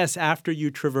codified, and yes, after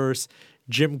you traverse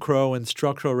Jim Crow and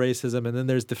structural racism, and then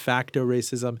there's de facto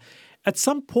racism. At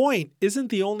some point, isn't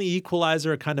the only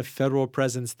equalizer a kind of federal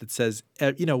presence that says,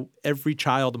 every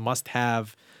child must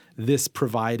have this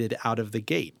provided out of the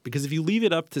gate? Because if you leave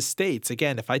it up to states,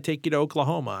 again, if I take you to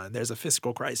Oklahoma and there's a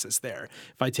fiscal crisis there,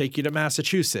 if I take you to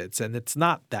Massachusetts and it's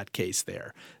not that case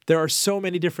there are so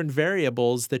many different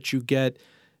variables that you get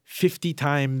 50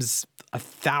 times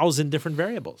 1,000 different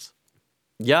variables.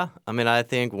 Yeah. I mean, I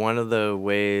think one of the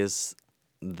ways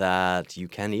that you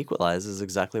can equalize is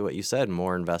exactly what you said,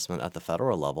 more investment at the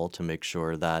federal level to make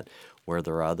sure that where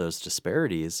there are those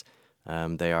disparities,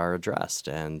 they are addressed.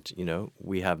 And,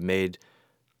 we have made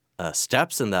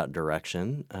steps in that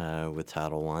direction with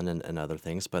Title I and other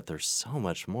things, but there's so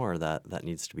much more that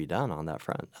needs to be done on that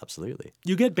front. Absolutely.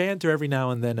 You get banter every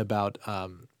now and then about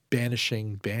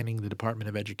banning the Department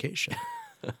of Education.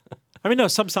 I mean, no,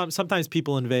 sometimes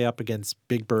people inveigh up against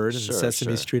Big Bird and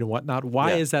Sesame Street and whatnot.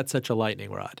 Why is that such a lightning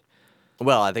rod?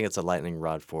 Well, I think it's a lightning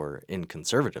rod in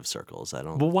conservative circles.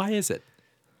 Well, why is it?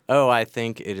 Oh, I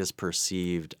think it is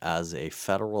perceived as a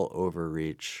federal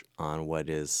overreach on what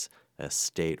is a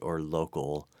state or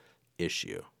local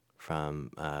issue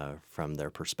from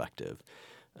their perspective.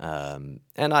 And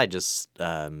I just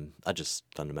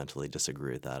fundamentally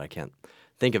disagree with that. I can't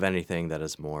think of anything that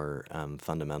is more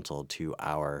fundamental to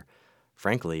our,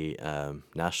 frankly,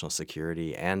 national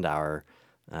security and our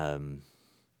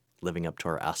living up to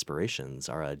our aspirations,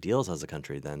 our ideals as a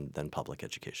country than public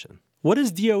education. What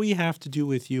does DOE have to do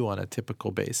with you on a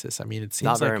typical basis? I mean, it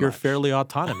seems like you're fairly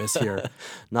autonomous here.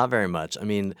 Not very much. I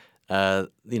mean,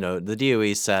 the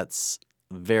DOE sets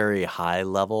very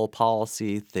high-level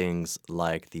policy, things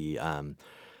like the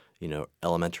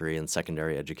Elementary and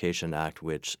Secondary Education Act,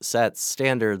 which sets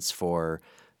standards for,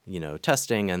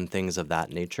 testing and things of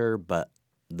that nature. But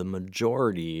the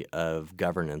majority of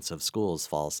governance of schools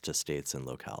falls to states and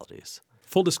localities.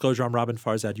 Full disclosure, I'm Robin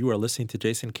Farzad. You are listening to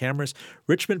Jason Kamras,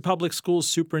 Richmond Public Schools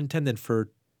superintendent for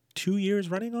 2 years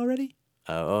running already?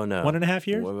 Oh, no. 1.5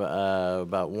 years?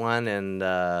 About 1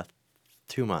 and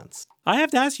 2 months. I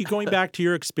have to ask you, going back to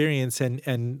your experience,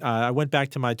 and I went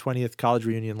back to my 20th college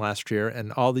reunion last year,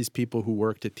 and all these people who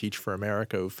worked at Teach for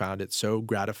America who found it so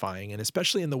gratifying, and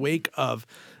especially in the wake of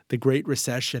the Great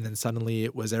Recession, and suddenly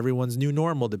it was everyone's new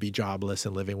normal to be jobless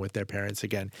and living with their parents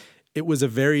again. It was a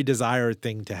very desired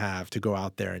thing to have, to go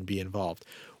out there and be involved.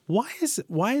 Why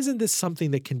isn't this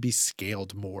something that can be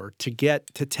scaled more, to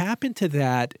tap into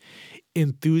that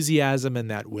enthusiasm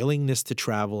and that willingness to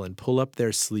travel and pull up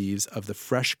their sleeves of the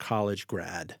fresh college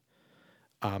grad,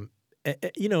 and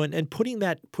putting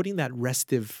that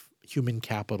restive human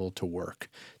capital to work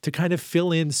to kind of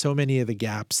fill in so many of the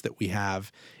gaps that we have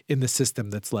in the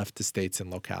system that's left to states and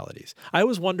localities? I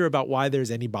always wonder about why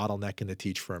there's any bottleneck in the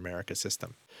Teach for America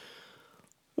system.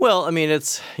 Well, I mean,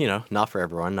 it's, not for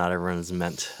everyone. Not everyone's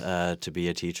meant to be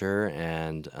a teacher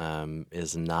and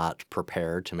is not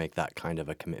prepared to make that kind of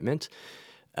a commitment.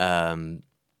 But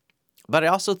I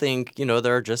also think,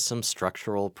 there are just some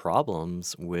structural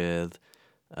problems with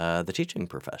the teaching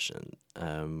profession.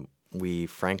 We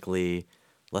frankly,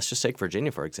 let's just take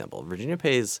Virginia, for example. Virginia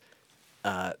pays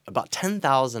about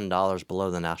 $10,000 below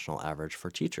the national average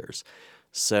for teachers.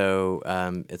 So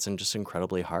it's just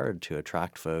incredibly hard to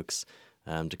attract folks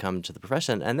to come to the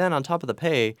profession. And then on top of the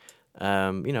pay,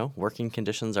 working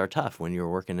conditions are tough when you're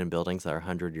working in buildings that are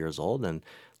 100 years old and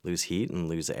lose heat and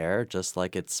lose air. Just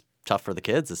like it's tough for the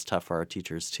kids, it's tough for our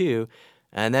teachers too.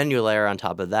 And then you layer on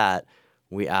top of that,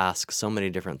 we ask so many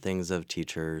different things of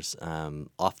teachers,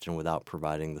 often without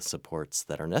providing the supports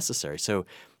that are necessary. So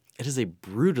it is a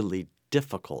brutally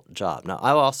difficult job. Now,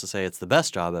 I will also say it's the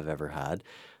best job I've ever had.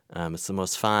 It's the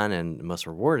most fun and most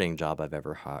rewarding job I've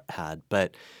ever had.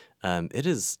 But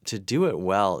to do it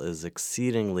well is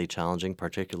exceedingly challenging,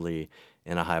 particularly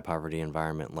in a high poverty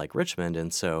environment like Richmond.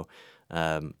 And so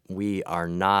we are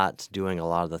not doing a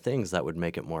lot of the things that would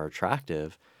make it more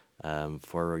attractive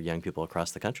for young people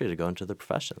across the country to go into the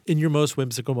profession. In your most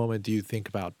whimsical moment, do you think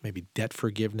about maybe debt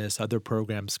forgiveness, other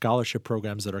programs, scholarship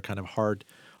programs that are kind of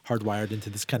hardwired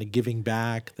into this kind of giving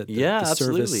back, the service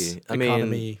absolutely.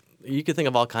 economy? You could think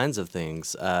of all kinds of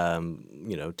things,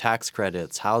 tax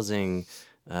credits, housing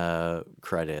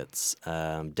credits,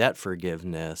 debt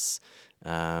forgiveness,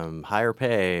 higher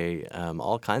pay,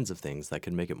 all kinds of things that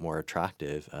could make it more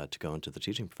attractive to go into the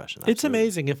teaching profession. Absolutely. It's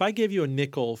amazing. If I gave you a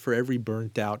nickel for every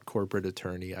burnt out corporate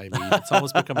attorney, I mean, it's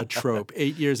almost become a trope.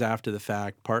 8 years after the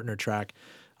fact, partner track,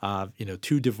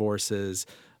 2 divorces,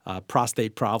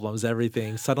 prostate problems,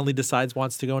 everything, suddenly decides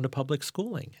wants to go into public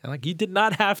schooling. And like, you did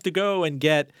not have to go and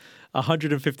get a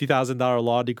 $150,000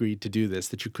 law degree to do this,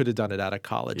 that you could have done it out of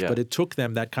college. Yeah. But it took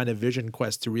them that kind of vision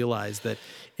quest to realize that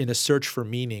in a search for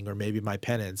meaning, or maybe my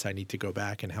penance, I need to go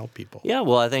back and help people. Yeah,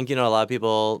 well, I think, a lot of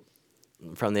people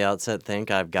from the outset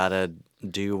think I've got to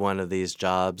do one of these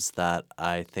jobs that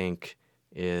I think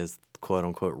is quote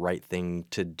unquote right thing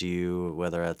to do,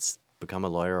 whether it's become a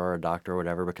lawyer or a doctor or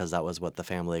whatever, because that was what the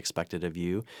family expected of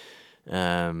you.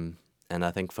 And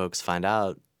I think folks find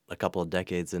out a couple of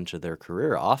decades into their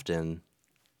career, often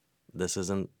this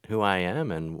isn't who I am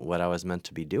and what I was meant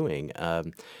to be doing.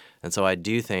 And so I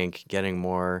do think getting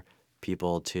more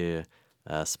people to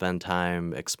spend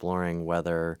time exploring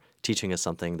whether teaching is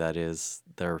something that is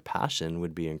their passion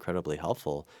would be incredibly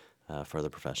helpful for the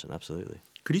profession. Absolutely.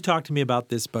 Could you talk to me about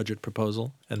this budget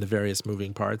proposal and the various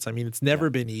moving parts? I mean, it's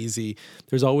never been easy.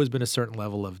 There's always been a certain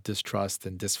level of distrust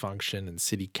and dysfunction in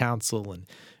city council and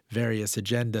various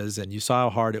agendas. And you saw how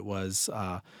hard it was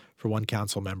for one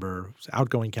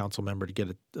outgoing council member, to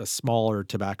get a smaller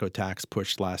tobacco tax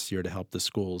pushed last year to help the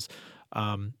schools.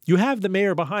 You have the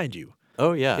mayor behind you.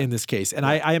 Oh, yeah. In this case. And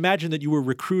I imagine that you were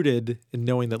recruited in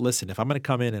knowing that, listen, if I'm going to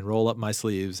come in and roll up my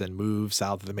sleeves and move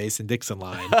south of the Mason-Dixon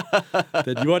line,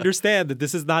 that you understand that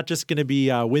this is not just going to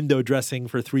be window dressing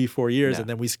for 3-4 years and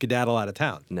then we skedaddle out of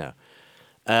town. No.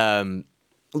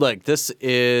 Look, this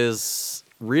is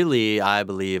really, I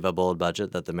believe, a bold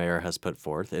budget that the mayor has put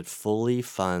forth. It fully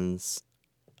funds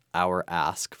our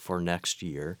ask for next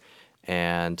year.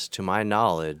 And to my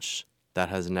knowledge, that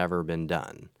has never been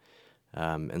done.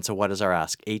 And so what is our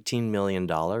ask? $18 million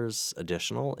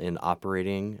additional in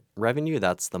operating revenue.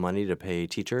 That's the money to pay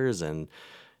teachers and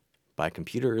buy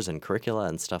computers and curricula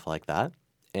and stuff like that.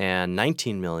 And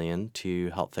 $19 million to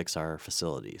help fix our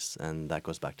facilities. And that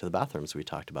goes back to the bathrooms we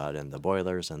talked about and the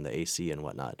boilers and the AC and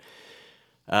whatnot.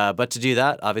 But to do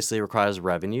that, obviously, requires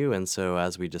revenue. And so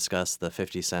as we discussed, the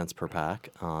 50 cents per pack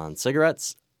on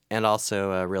cigarettes, and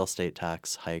also a real estate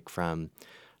tax hike from,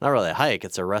 not really a hike,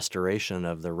 it's a restoration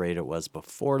of the rate it was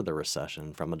before the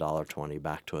recession, from $1.20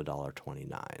 back to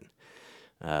 $1.29.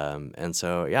 And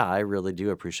so, yeah, I really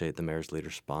do appreciate the mayor's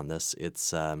leadership on this.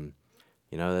 It's,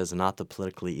 it's not the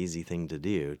politically easy thing to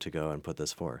do, to go and put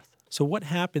this forth. So what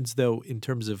happens, though, in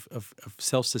terms of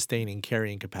self-sustaining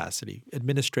carrying capacity?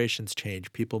 Administrations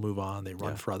change. People move on. They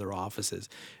run for other offices.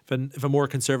 If a more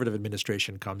conservative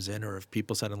administration comes in, or if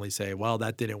people suddenly say, well,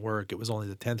 that didn't work, it was only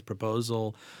the 10th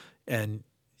proposal, and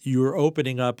you're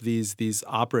opening up these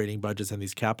operating budgets and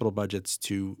these capital budgets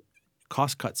to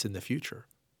cost cuts in the future,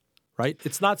 right?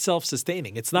 It's not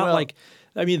self-sustaining. It's not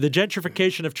the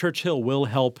gentrification of Church Hill will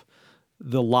help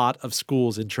the lot of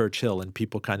schools in Church Hill and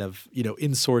people kind of,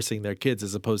 insourcing their kids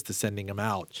as opposed to sending them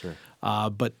out. Sure.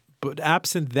 But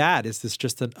absent that, is this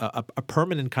just a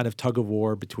permanent kind of tug of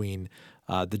war between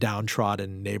the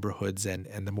downtrodden neighborhoods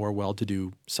and the more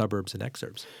well-to-do suburbs and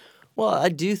exurbs? Well, I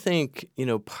do think,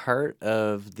 part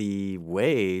of the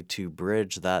way to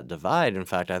bridge that divide, in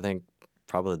fact, I think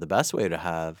probably the best way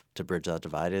to bridge that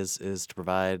divide is to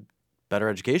provide better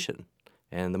education.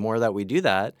 And the more that we do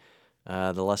that,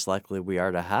 the less likely we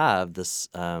are to have this,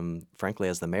 frankly,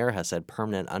 as the mayor has said,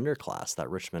 permanent underclass that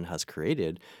Richmond has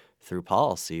created through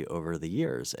policy over the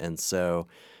years. And so,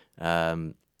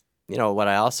 what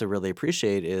I also really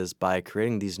appreciate is by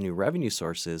creating these new revenue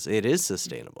sources, it is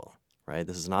sustainable, right?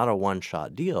 This is not a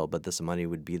one-shot deal, but this money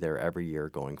would be there every year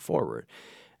going forward.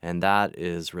 And that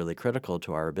is really critical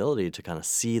to our ability to kind of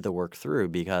see the work through,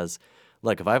 because,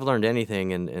 look, if I've learned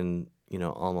anything in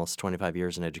almost 25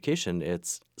 years in education,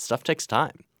 it's stuff takes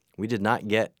time. We did not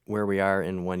get where we are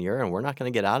in 1 year, and we're not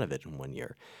going to get out of it in 1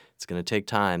 year. It's going to take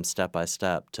time, step by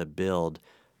step, to build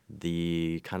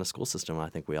the kind of school system I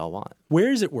think we all want.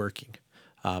 Where is it working?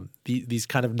 These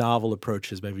kind of novel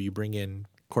approaches, maybe you bring in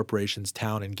corporations,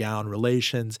 town and gown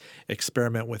relations,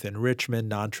 experiment with enrichment,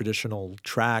 non-traditional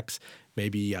tracks,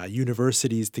 maybe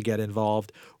universities to get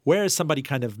involved. Where has somebody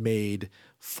kind of made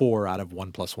 4 out of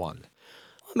 1 + 1?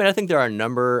 I think there are a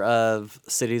number of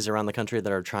cities around the country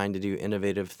that are trying to do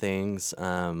innovative things.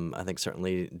 I think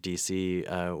certainly D.C.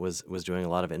 was doing a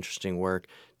lot of interesting work.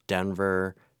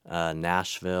 Denver,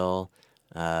 Nashville,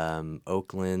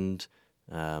 Oakland,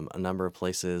 a number of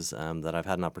places that I've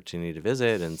had an opportunity to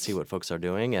visit and see what folks are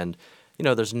doing. And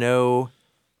there's no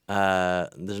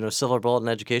silver bullet in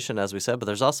education, as we said, but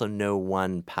there's also no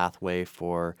one pathway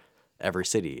for every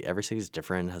city. Every city is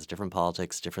different, has different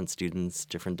politics, different students,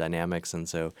 different dynamics. And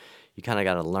so you kind of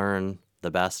got to learn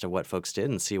the best of what folks did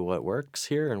and see what works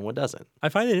here and what doesn't. I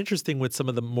find it interesting with some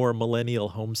of the more millennial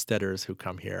homesteaders who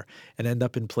come here and end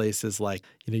up in places like,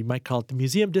 you might call it the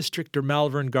Museum District or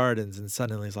Malvern Gardens, and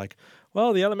suddenly it's like,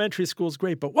 well, the elementary school's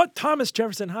great, but what Thomas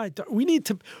Jefferson High? We need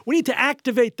to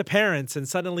activate the parents and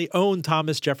suddenly own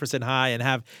Thomas Jefferson High and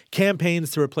have campaigns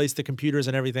to replace the computers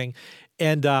and everything.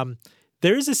 And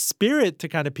there is a spirit to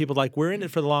kind of people like, we're in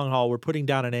it for the long haul, we're putting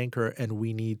down an anchor, and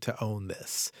we need to own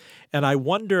this. And I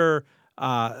wonder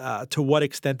to what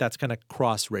extent that's going to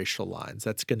cross racial lines.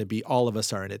 That's going to be all of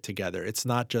us are in it together. It's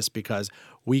not just because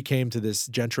we came to this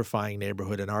gentrifying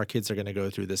neighborhood and our kids are going to go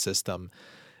through the system.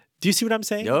 Do you see what I'm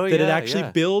saying? Oh, that yeah, it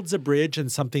actually builds a bridge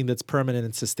and something that's permanent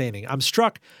and sustaining. I'm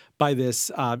struck by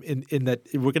this in that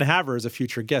we're going to have her as a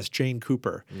future guest, Jane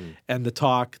Cooper, and the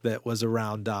talk that was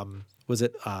around, was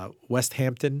it West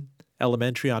Hampton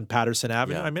Elementary on Patterson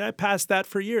Avenue? Yeah. I mean, I passed that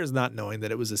for years not knowing that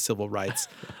it was a civil rights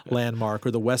landmark, or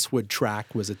the Westwood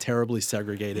track was a terribly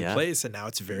segregated place, and now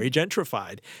it's very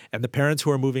gentrified. And the parents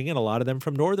who are moving in, a lot of them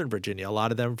from Northern Virginia, a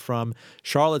lot of them from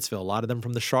Charlottesville, a lot of them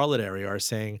from the Charlotte area are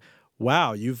saying,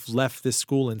 wow, you've left this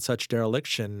school in such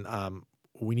dereliction.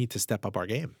 We need to step up our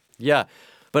game. Yeah,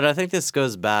 but I think this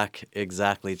goes back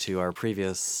exactly to our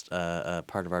previous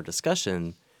part of our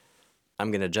discussion. I'm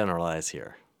going to generalize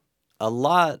here. A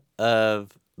lot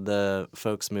of the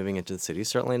folks moving into the city,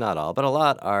 certainly not all, but a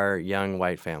lot are young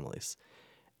white families.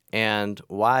 And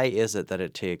why is it that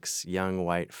it takes young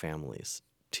white families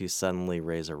to suddenly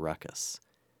raise a ruckus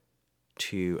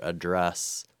to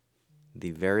address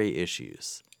the very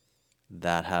issues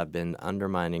that have been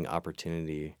undermining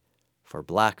opportunity for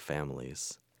Black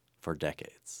families for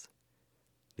decades?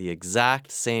 The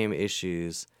exact same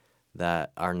issues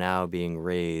that are now being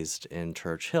raised in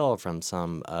Church Hill from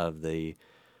some of the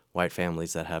white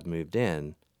families that have moved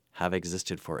in have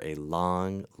existed for a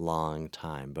long, long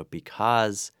time. But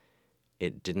because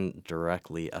it didn't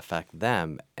directly affect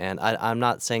them, and I'm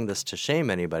not saying this to shame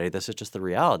anybody, this is just the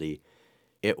reality,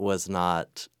 it was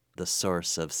not the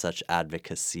source of such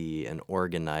advocacy and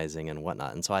organizing and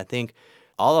whatnot. And so I think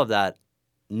all of that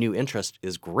new interest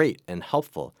is great and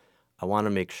helpful. I want to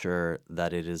make sure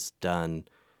that it is done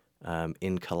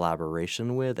in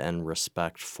collaboration with and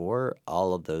respect for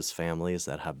all of those families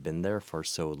that have been there for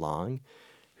so long,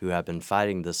 who have been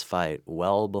fighting this fight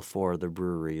well before the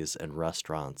breweries and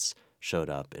restaurants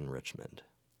showed up in Richmond.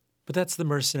 But that's the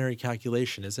mercenary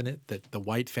calculation, isn't it? That the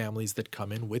white families that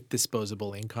come in with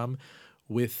disposable income,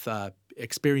 with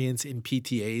experience in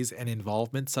PTAs and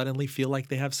involvement, suddenly feel like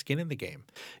they have skin in the game.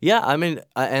 Yeah, I mean,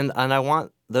 and I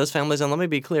want those families, and let me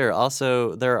be clear,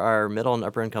 also there are middle and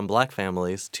upper income Black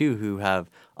families too who have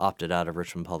opted out of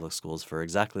Richmond Public Schools for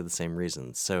exactly the same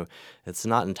reasons. So it's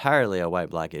not entirely a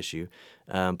white-Black issue,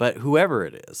 but whoever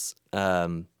it is,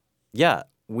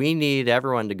 we need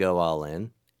everyone to go all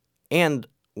in, and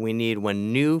we need,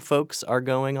 when new folks are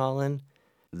going all in,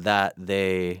 that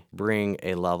they bring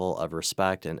a level of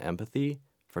respect and empathy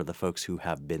for the folks who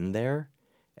have been there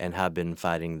and have been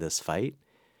fighting this fight,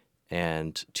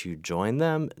 and to join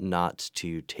them, not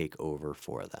to take over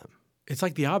for them. It's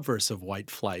like the obverse of white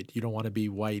flight. You don't want to be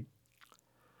white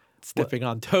stepping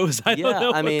on toes. I don't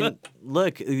know. I mean,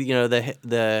 look,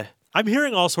 the I'm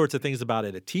hearing all sorts of things about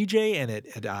it at TJ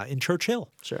and in Church Hill.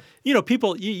 Sure.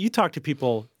 People, you talk to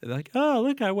people like, oh,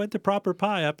 look, I went to Proper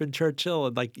Pie up in Church Hill.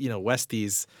 And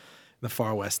Westies, the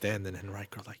far West End, and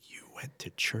Henrico are like, you went to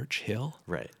Church Hill?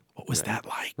 Right. What was that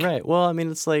like? Right. Well, I mean,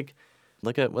 it's like,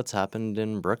 look at what's happened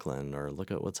in Brooklyn, or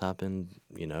look at what's happened,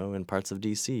 in parts of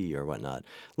D.C. or whatnot.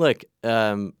 Look,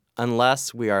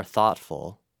 unless we are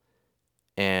thoughtful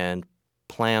and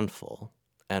planful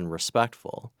and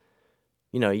respectful,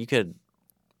 you could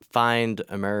find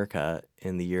America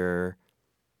in the year,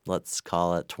 let's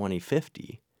call it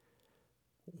 2050,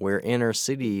 where inner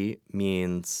city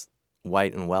means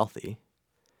white and wealthy,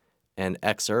 and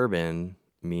exurban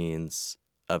means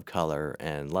of color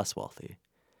and less wealthy.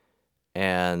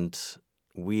 And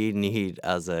we need,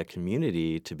 as a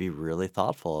community, to be really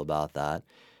thoughtful about that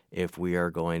if we are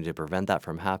going to prevent that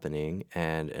from happening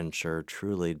and ensure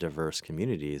truly diverse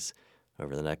communities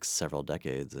over the next several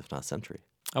decades, if not century.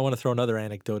 I want to throw another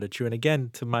anecdote at you. And again,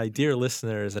 to my dear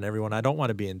listeners and everyone, I don't want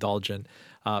to be indulgent,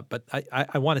 but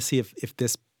I want to see if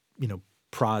this,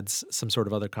 prods some sort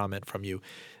of other comment from you.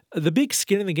 The big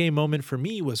skin in the game moment for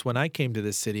me was when I came to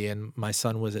this city and my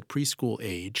son was at preschool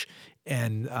age,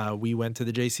 and we went to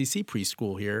the JCC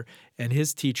preschool here, and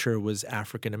his teacher was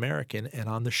African American. And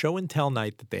on the show and tell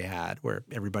night that they had, where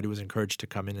everybody was encouraged to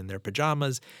come in their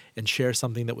pajamas and share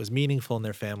something that was meaningful in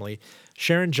their family,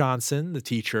 Sharon Johnson, the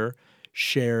teacher,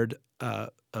 shared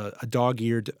a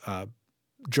dog-eared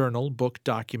book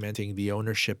documenting the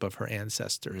ownership of her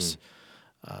ancestors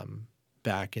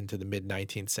back into the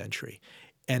mid-19th century.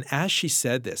 And as she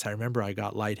said this, I remember I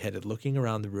got lightheaded looking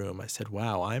around the room. I said,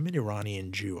 wow, I'm an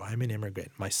Iranian Jew. I'm an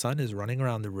immigrant. My son is running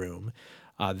around the room.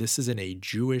 This is in a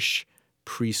Jewish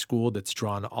preschool that's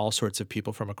drawn all sorts of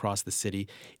people from across the city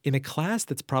in a class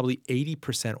that's probably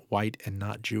 80% white and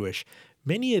not Jewish.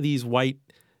 Many of these white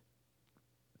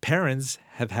parents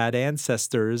have had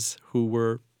ancestors who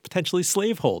were potentially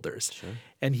slaveholders. Sure.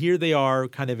 And here they are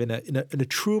kind of in a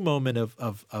true moment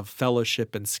of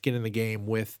fellowship and skin in the game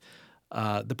with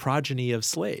the progeny of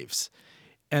slaves.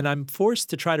 And I'm forced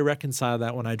to try to reconcile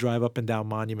that when I drive up and down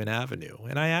Monument Avenue.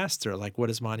 And I asked her, like, what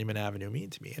does Monument Avenue mean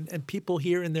to me? And people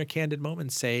here in their candid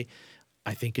moments say,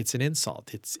 I think it's an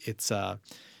insult. It's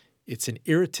an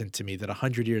irritant to me that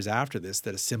 100 years after this,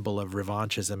 that a symbol of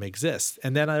revanchism exists.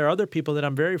 And then there are other people that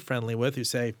I'm very friendly with who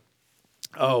say,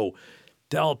 oh,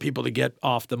 tell people to get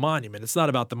off the monument. It's not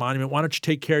about the monument. Why don't you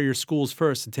take care of your schools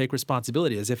first and take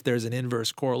responsibility, as if there's an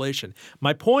inverse correlation.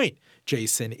 My point,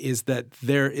 Jason, is that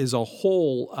there is a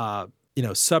whole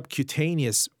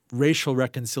subcutaneous racial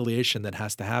reconciliation that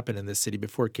has to happen in this city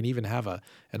before it can even have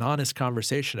an honest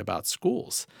conversation about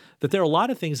schools. That there are a lot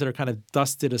of things that are kind of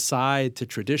dusted aside to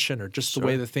tradition or just the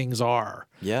way that things are.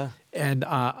 Yeah. And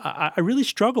I really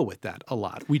struggle with that a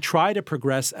lot. We try to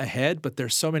progress ahead, but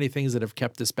there's so many things that have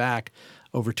kept us back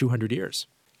over 200 years.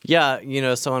 Yeah,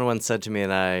 someone once said to me,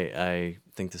 and I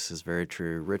think this is very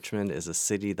true, Richmond is a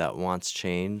city that wants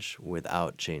change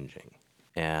without changing.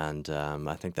 And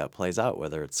I think that plays out,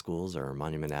 whether it's schools or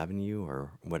Monument Avenue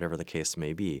or whatever the case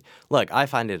may be. Look, I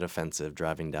find it offensive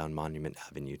driving down Monument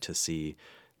Avenue to see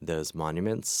those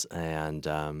monuments, and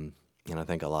I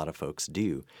think a lot of folks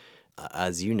do.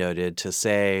 As you noted, to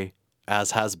say,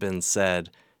 as has been said,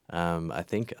 I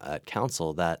think at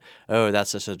council, that, oh,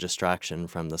 that's just a distraction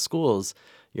from the schools,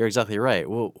 you're exactly right.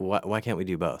 Well, why can't we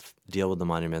do both? Deal with the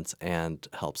monuments and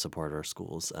help support our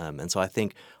schools. And so I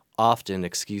think often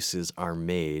excuses are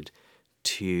made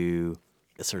to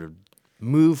sort of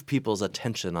move people's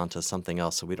attention onto something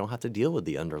else so we don't have to deal with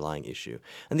the underlying issue.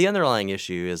 And the underlying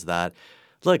issue is that,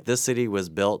 look, this city was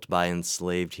built by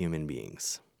enslaved human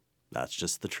beings. That's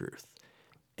just the truth.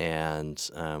 And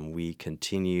we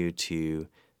continue to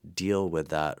deal with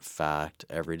that fact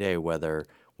every day, whether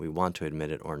we want to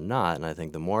admit it or not. And I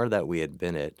think the more that we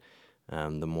admit it,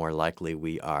 the more likely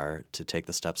we are to take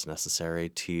the steps necessary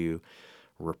to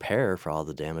repair for all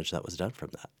the damage that was done from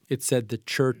that. It said the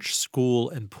church, school,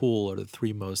 and pool are the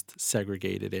three most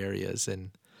segregated areas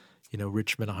in,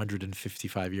 Richmond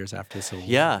 155 years after the Civil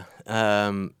War. Yeah.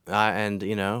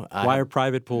 Why are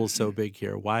private pools so big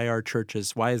here? Why are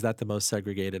churches, why is that the most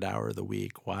segregated hour of the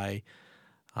week? Why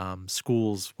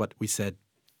schools, what we said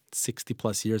 60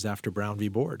 plus years after Brown v.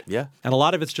 Board? Yeah. And a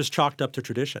lot of it's just chalked up to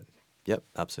tradition. Yep,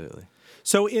 absolutely.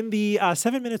 So in the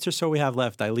 7 minutes or so we have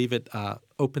left, I leave it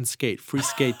open skate, free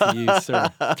skate to you, sir.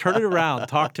 Turn it around.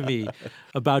 Talk to me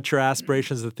about your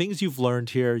aspirations, the things you've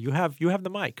learned here. You have the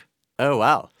mic. Oh,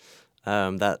 wow.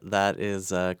 That is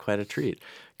quite a treat.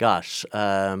 Gosh.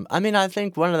 I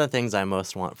think one of the things I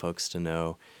most want folks to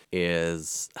know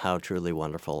is how truly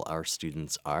wonderful our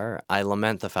students are. I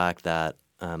lament the fact that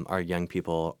our young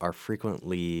people are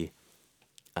frequently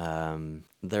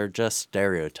they're just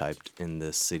stereotyped in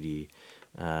this city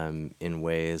in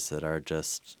ways that are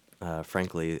just,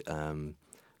 frankly,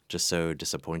 just so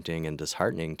disappointing and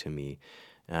disheartening to me.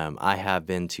 I have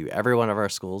been to every one of our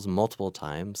schools multiple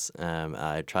times.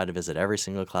 I try to visit every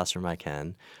single classroom I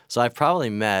can. So I've probably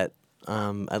met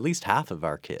at least half of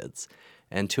our kids.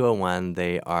 And 201,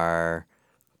 they are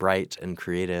bright and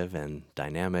creative and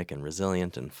dynamic and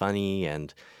resilient and funny,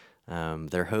 and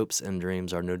their hopes and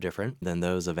dreams are no different than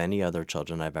those of any other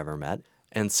children I've ever met.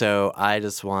 And so I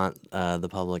just want the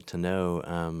public to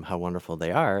know how wonderful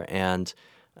they are. And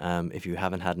if you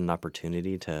haven't had an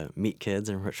opportunity to meet kids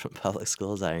in Richmond Public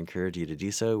Schools, I encourage you to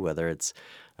do so, whether it's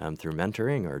through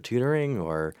mentoring or tutoring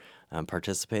or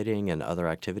participating in other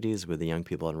activities with the young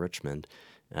people in Richmond.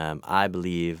 I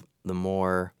believe the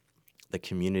more the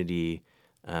community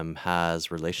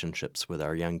has relationships with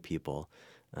our young people,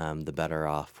 the better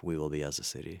off we will be as a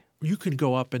city. You can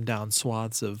go up and down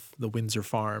swaths of the Windsor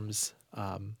Farms,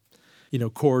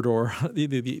 corridor,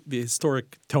 the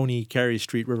historic Tony Carey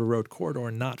Street, River Road corridor,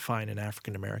 and not find an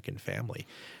African-American family.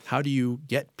 How do you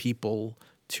get people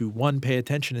to, one, pay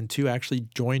attention, and two, actually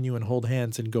join you and hold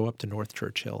hands and go up to North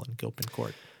Churchill and Gilpin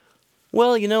Court?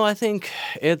 Well, I think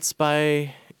it's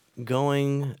by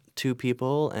going to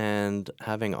people and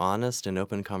having honest and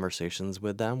open conversations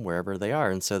with them wherever they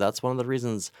are. And so that's one of the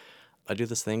reasons I do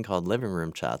this thing called living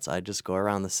room chats. I just go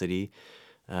around the city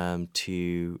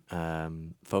to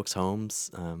folks'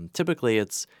 homes. Typically,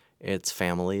 it's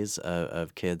families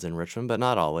of kids in Richmond, but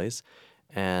not always.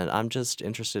 And I'm just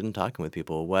interested in talking with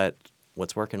people.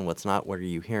 What's working, what's not, what are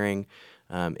you hearing?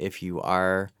 If you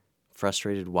are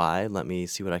frustrated, why? Let me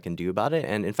see what I can do about it.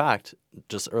 And in fact,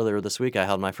 just earlier this week, I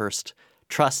held my first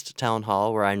Trust Town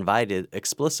Hall where I invited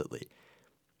explicitly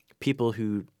people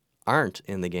who aren't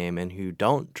in the game and who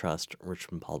don't trust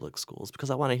Richmond Public Schools because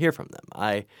I want to hear from them.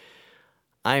 I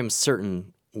am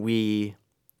certain we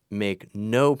make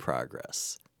no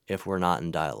progress if we're not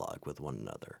in dialogue with one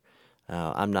another.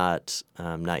 I'm not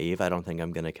naive. I don't think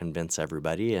I'm going to convince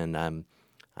everybody, and I'm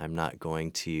not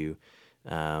going to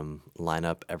line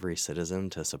up every citizen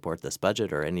to support this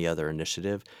budget or any other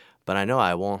initiative. But I know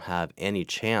I won't have any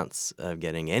chance of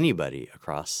getting anybody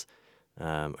across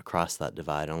that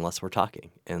divide unless we're talking.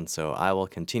 And so I will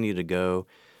continue to go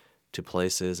to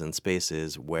places and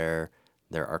spaces where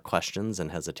there are questions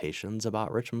and hesitations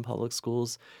about Richmond Public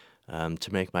Schools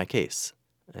to make my case.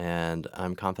 And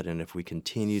I'm confident if we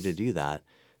continue to do that,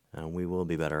 we will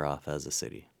be better off as a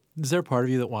city. Is there a part of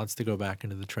you that wants to go back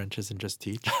into the trenches and just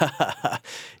teach?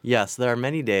 Yes, there are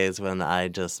many days when I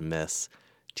just miss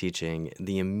teaching.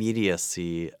 The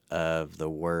immediacy of the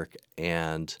work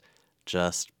and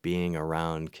just being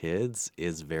around kids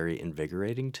is very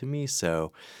invigorating to me.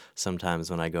 So sometimes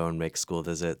when I go and make school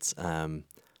visits,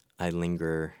 I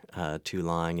linger too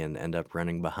long and end up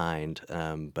running behind.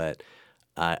 But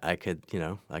I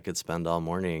could spend all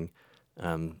morning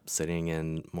sitting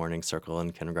in morning circle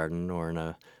in kindergarten or in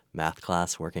a math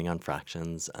class working on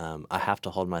fractions. I have to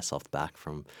hold myself back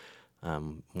from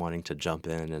wanting to jump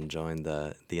in and join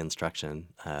the instruction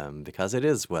because it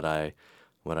is what I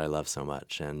love so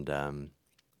much. And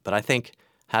but I think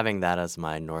having that as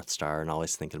my North Star and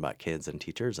always thinking about kids and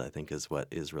teachers, I think is what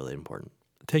is really important.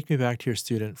 Take me back to your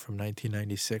student from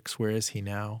 1996. Where is he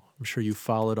now? I'm sure you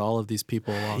followed all of these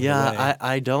people along the way. Yeah,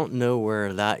 I don't know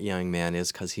where that young man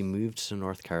is because he moved to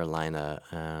North Carolina,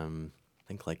 I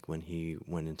think like when he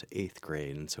went into 8th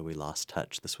grade, and so we lost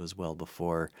touch. This was well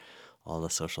before all the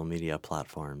social media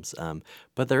platforms.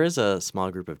 But there is a small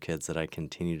group of kids that I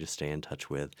continue to stay in touch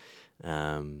with,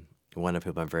 one of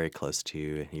whom I'm very close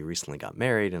to. He recently got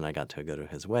married, and I got to go to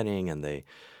his wedding, and they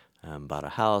bought a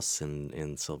house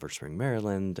in Silver Spring,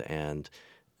 Maryland, and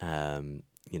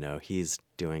he's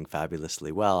doing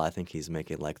fabulously well. I think he's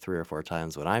making like 3 or 4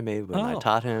 times what I made when I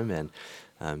taught him,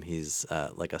 and he's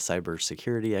like a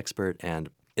cybersecurity expert, and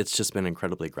it's just been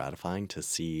incredibly gratifying to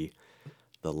see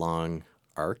the long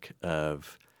arc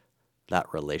of that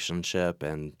relationship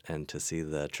and to see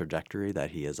the trajectory that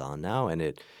he is on now, and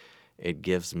it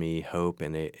gives me hope,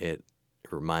 and it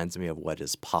reminds me of what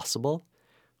is possible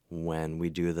when we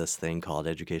do this thing called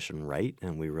education right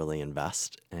and we really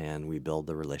invest and we build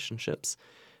the relationships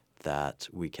that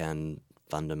we can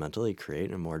fundamentally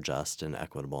create a more just and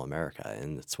equitable America.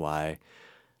 And it's why,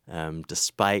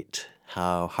 despite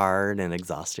how hard and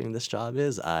exhausting this job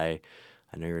is, I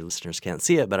know your listeners can't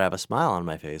see it, but I have a smile on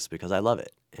my face because I love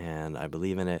it and I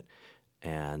believe in it.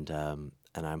 And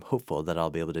I'm hopeful that I'll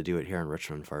be able to do it here in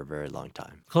Richmond for a very long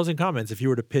time. Closing comments, if you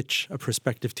were to pitch a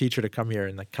prospective teacher to come here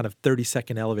in like kind of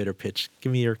 30-second elevator pitch,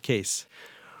 give me your case.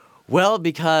 Well,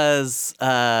 because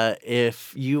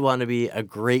if you want to be a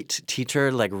great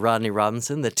teacher like Rodney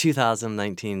Robinson, the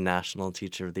 2019 National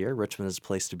Teacher of the Year, Richmond is a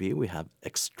place to be. We have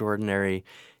extraordinary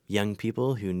young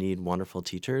people who need wonderful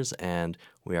teachers, and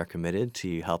we are committed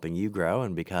to helping you grow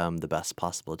and become the best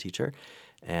possible teacher.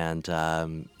 And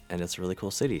it's a really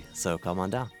cool city, so come on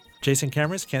down. Jason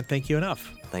Kamras, can't thank you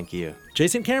enough. Thank you.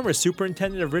 Jason Kamras,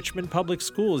 Superintendent of Richmond Public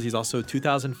Schools. He's also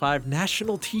 2005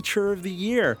 National Teacher of the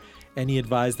Year, and he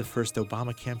advised the first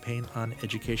Obama campaign on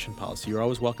education policy. You're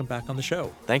always welcome back on the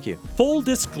show. Thank you. Full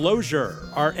disclosure,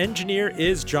 our engineer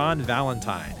is John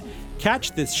Valentine.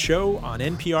 Catch this show on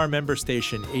NPR member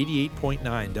station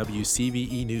 88.9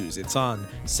 WCVE News. It's on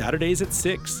Saturdays at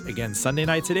 6, again Sunday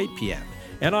nights at 8 p.m.,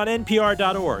 and on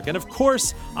NPR.org, and of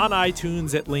course on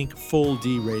iTunes at link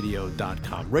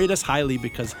fulldradio.com. Rate us highly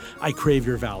because I crave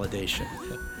your validation.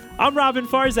 I'm Robin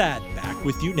Farzad, back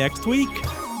with you next week.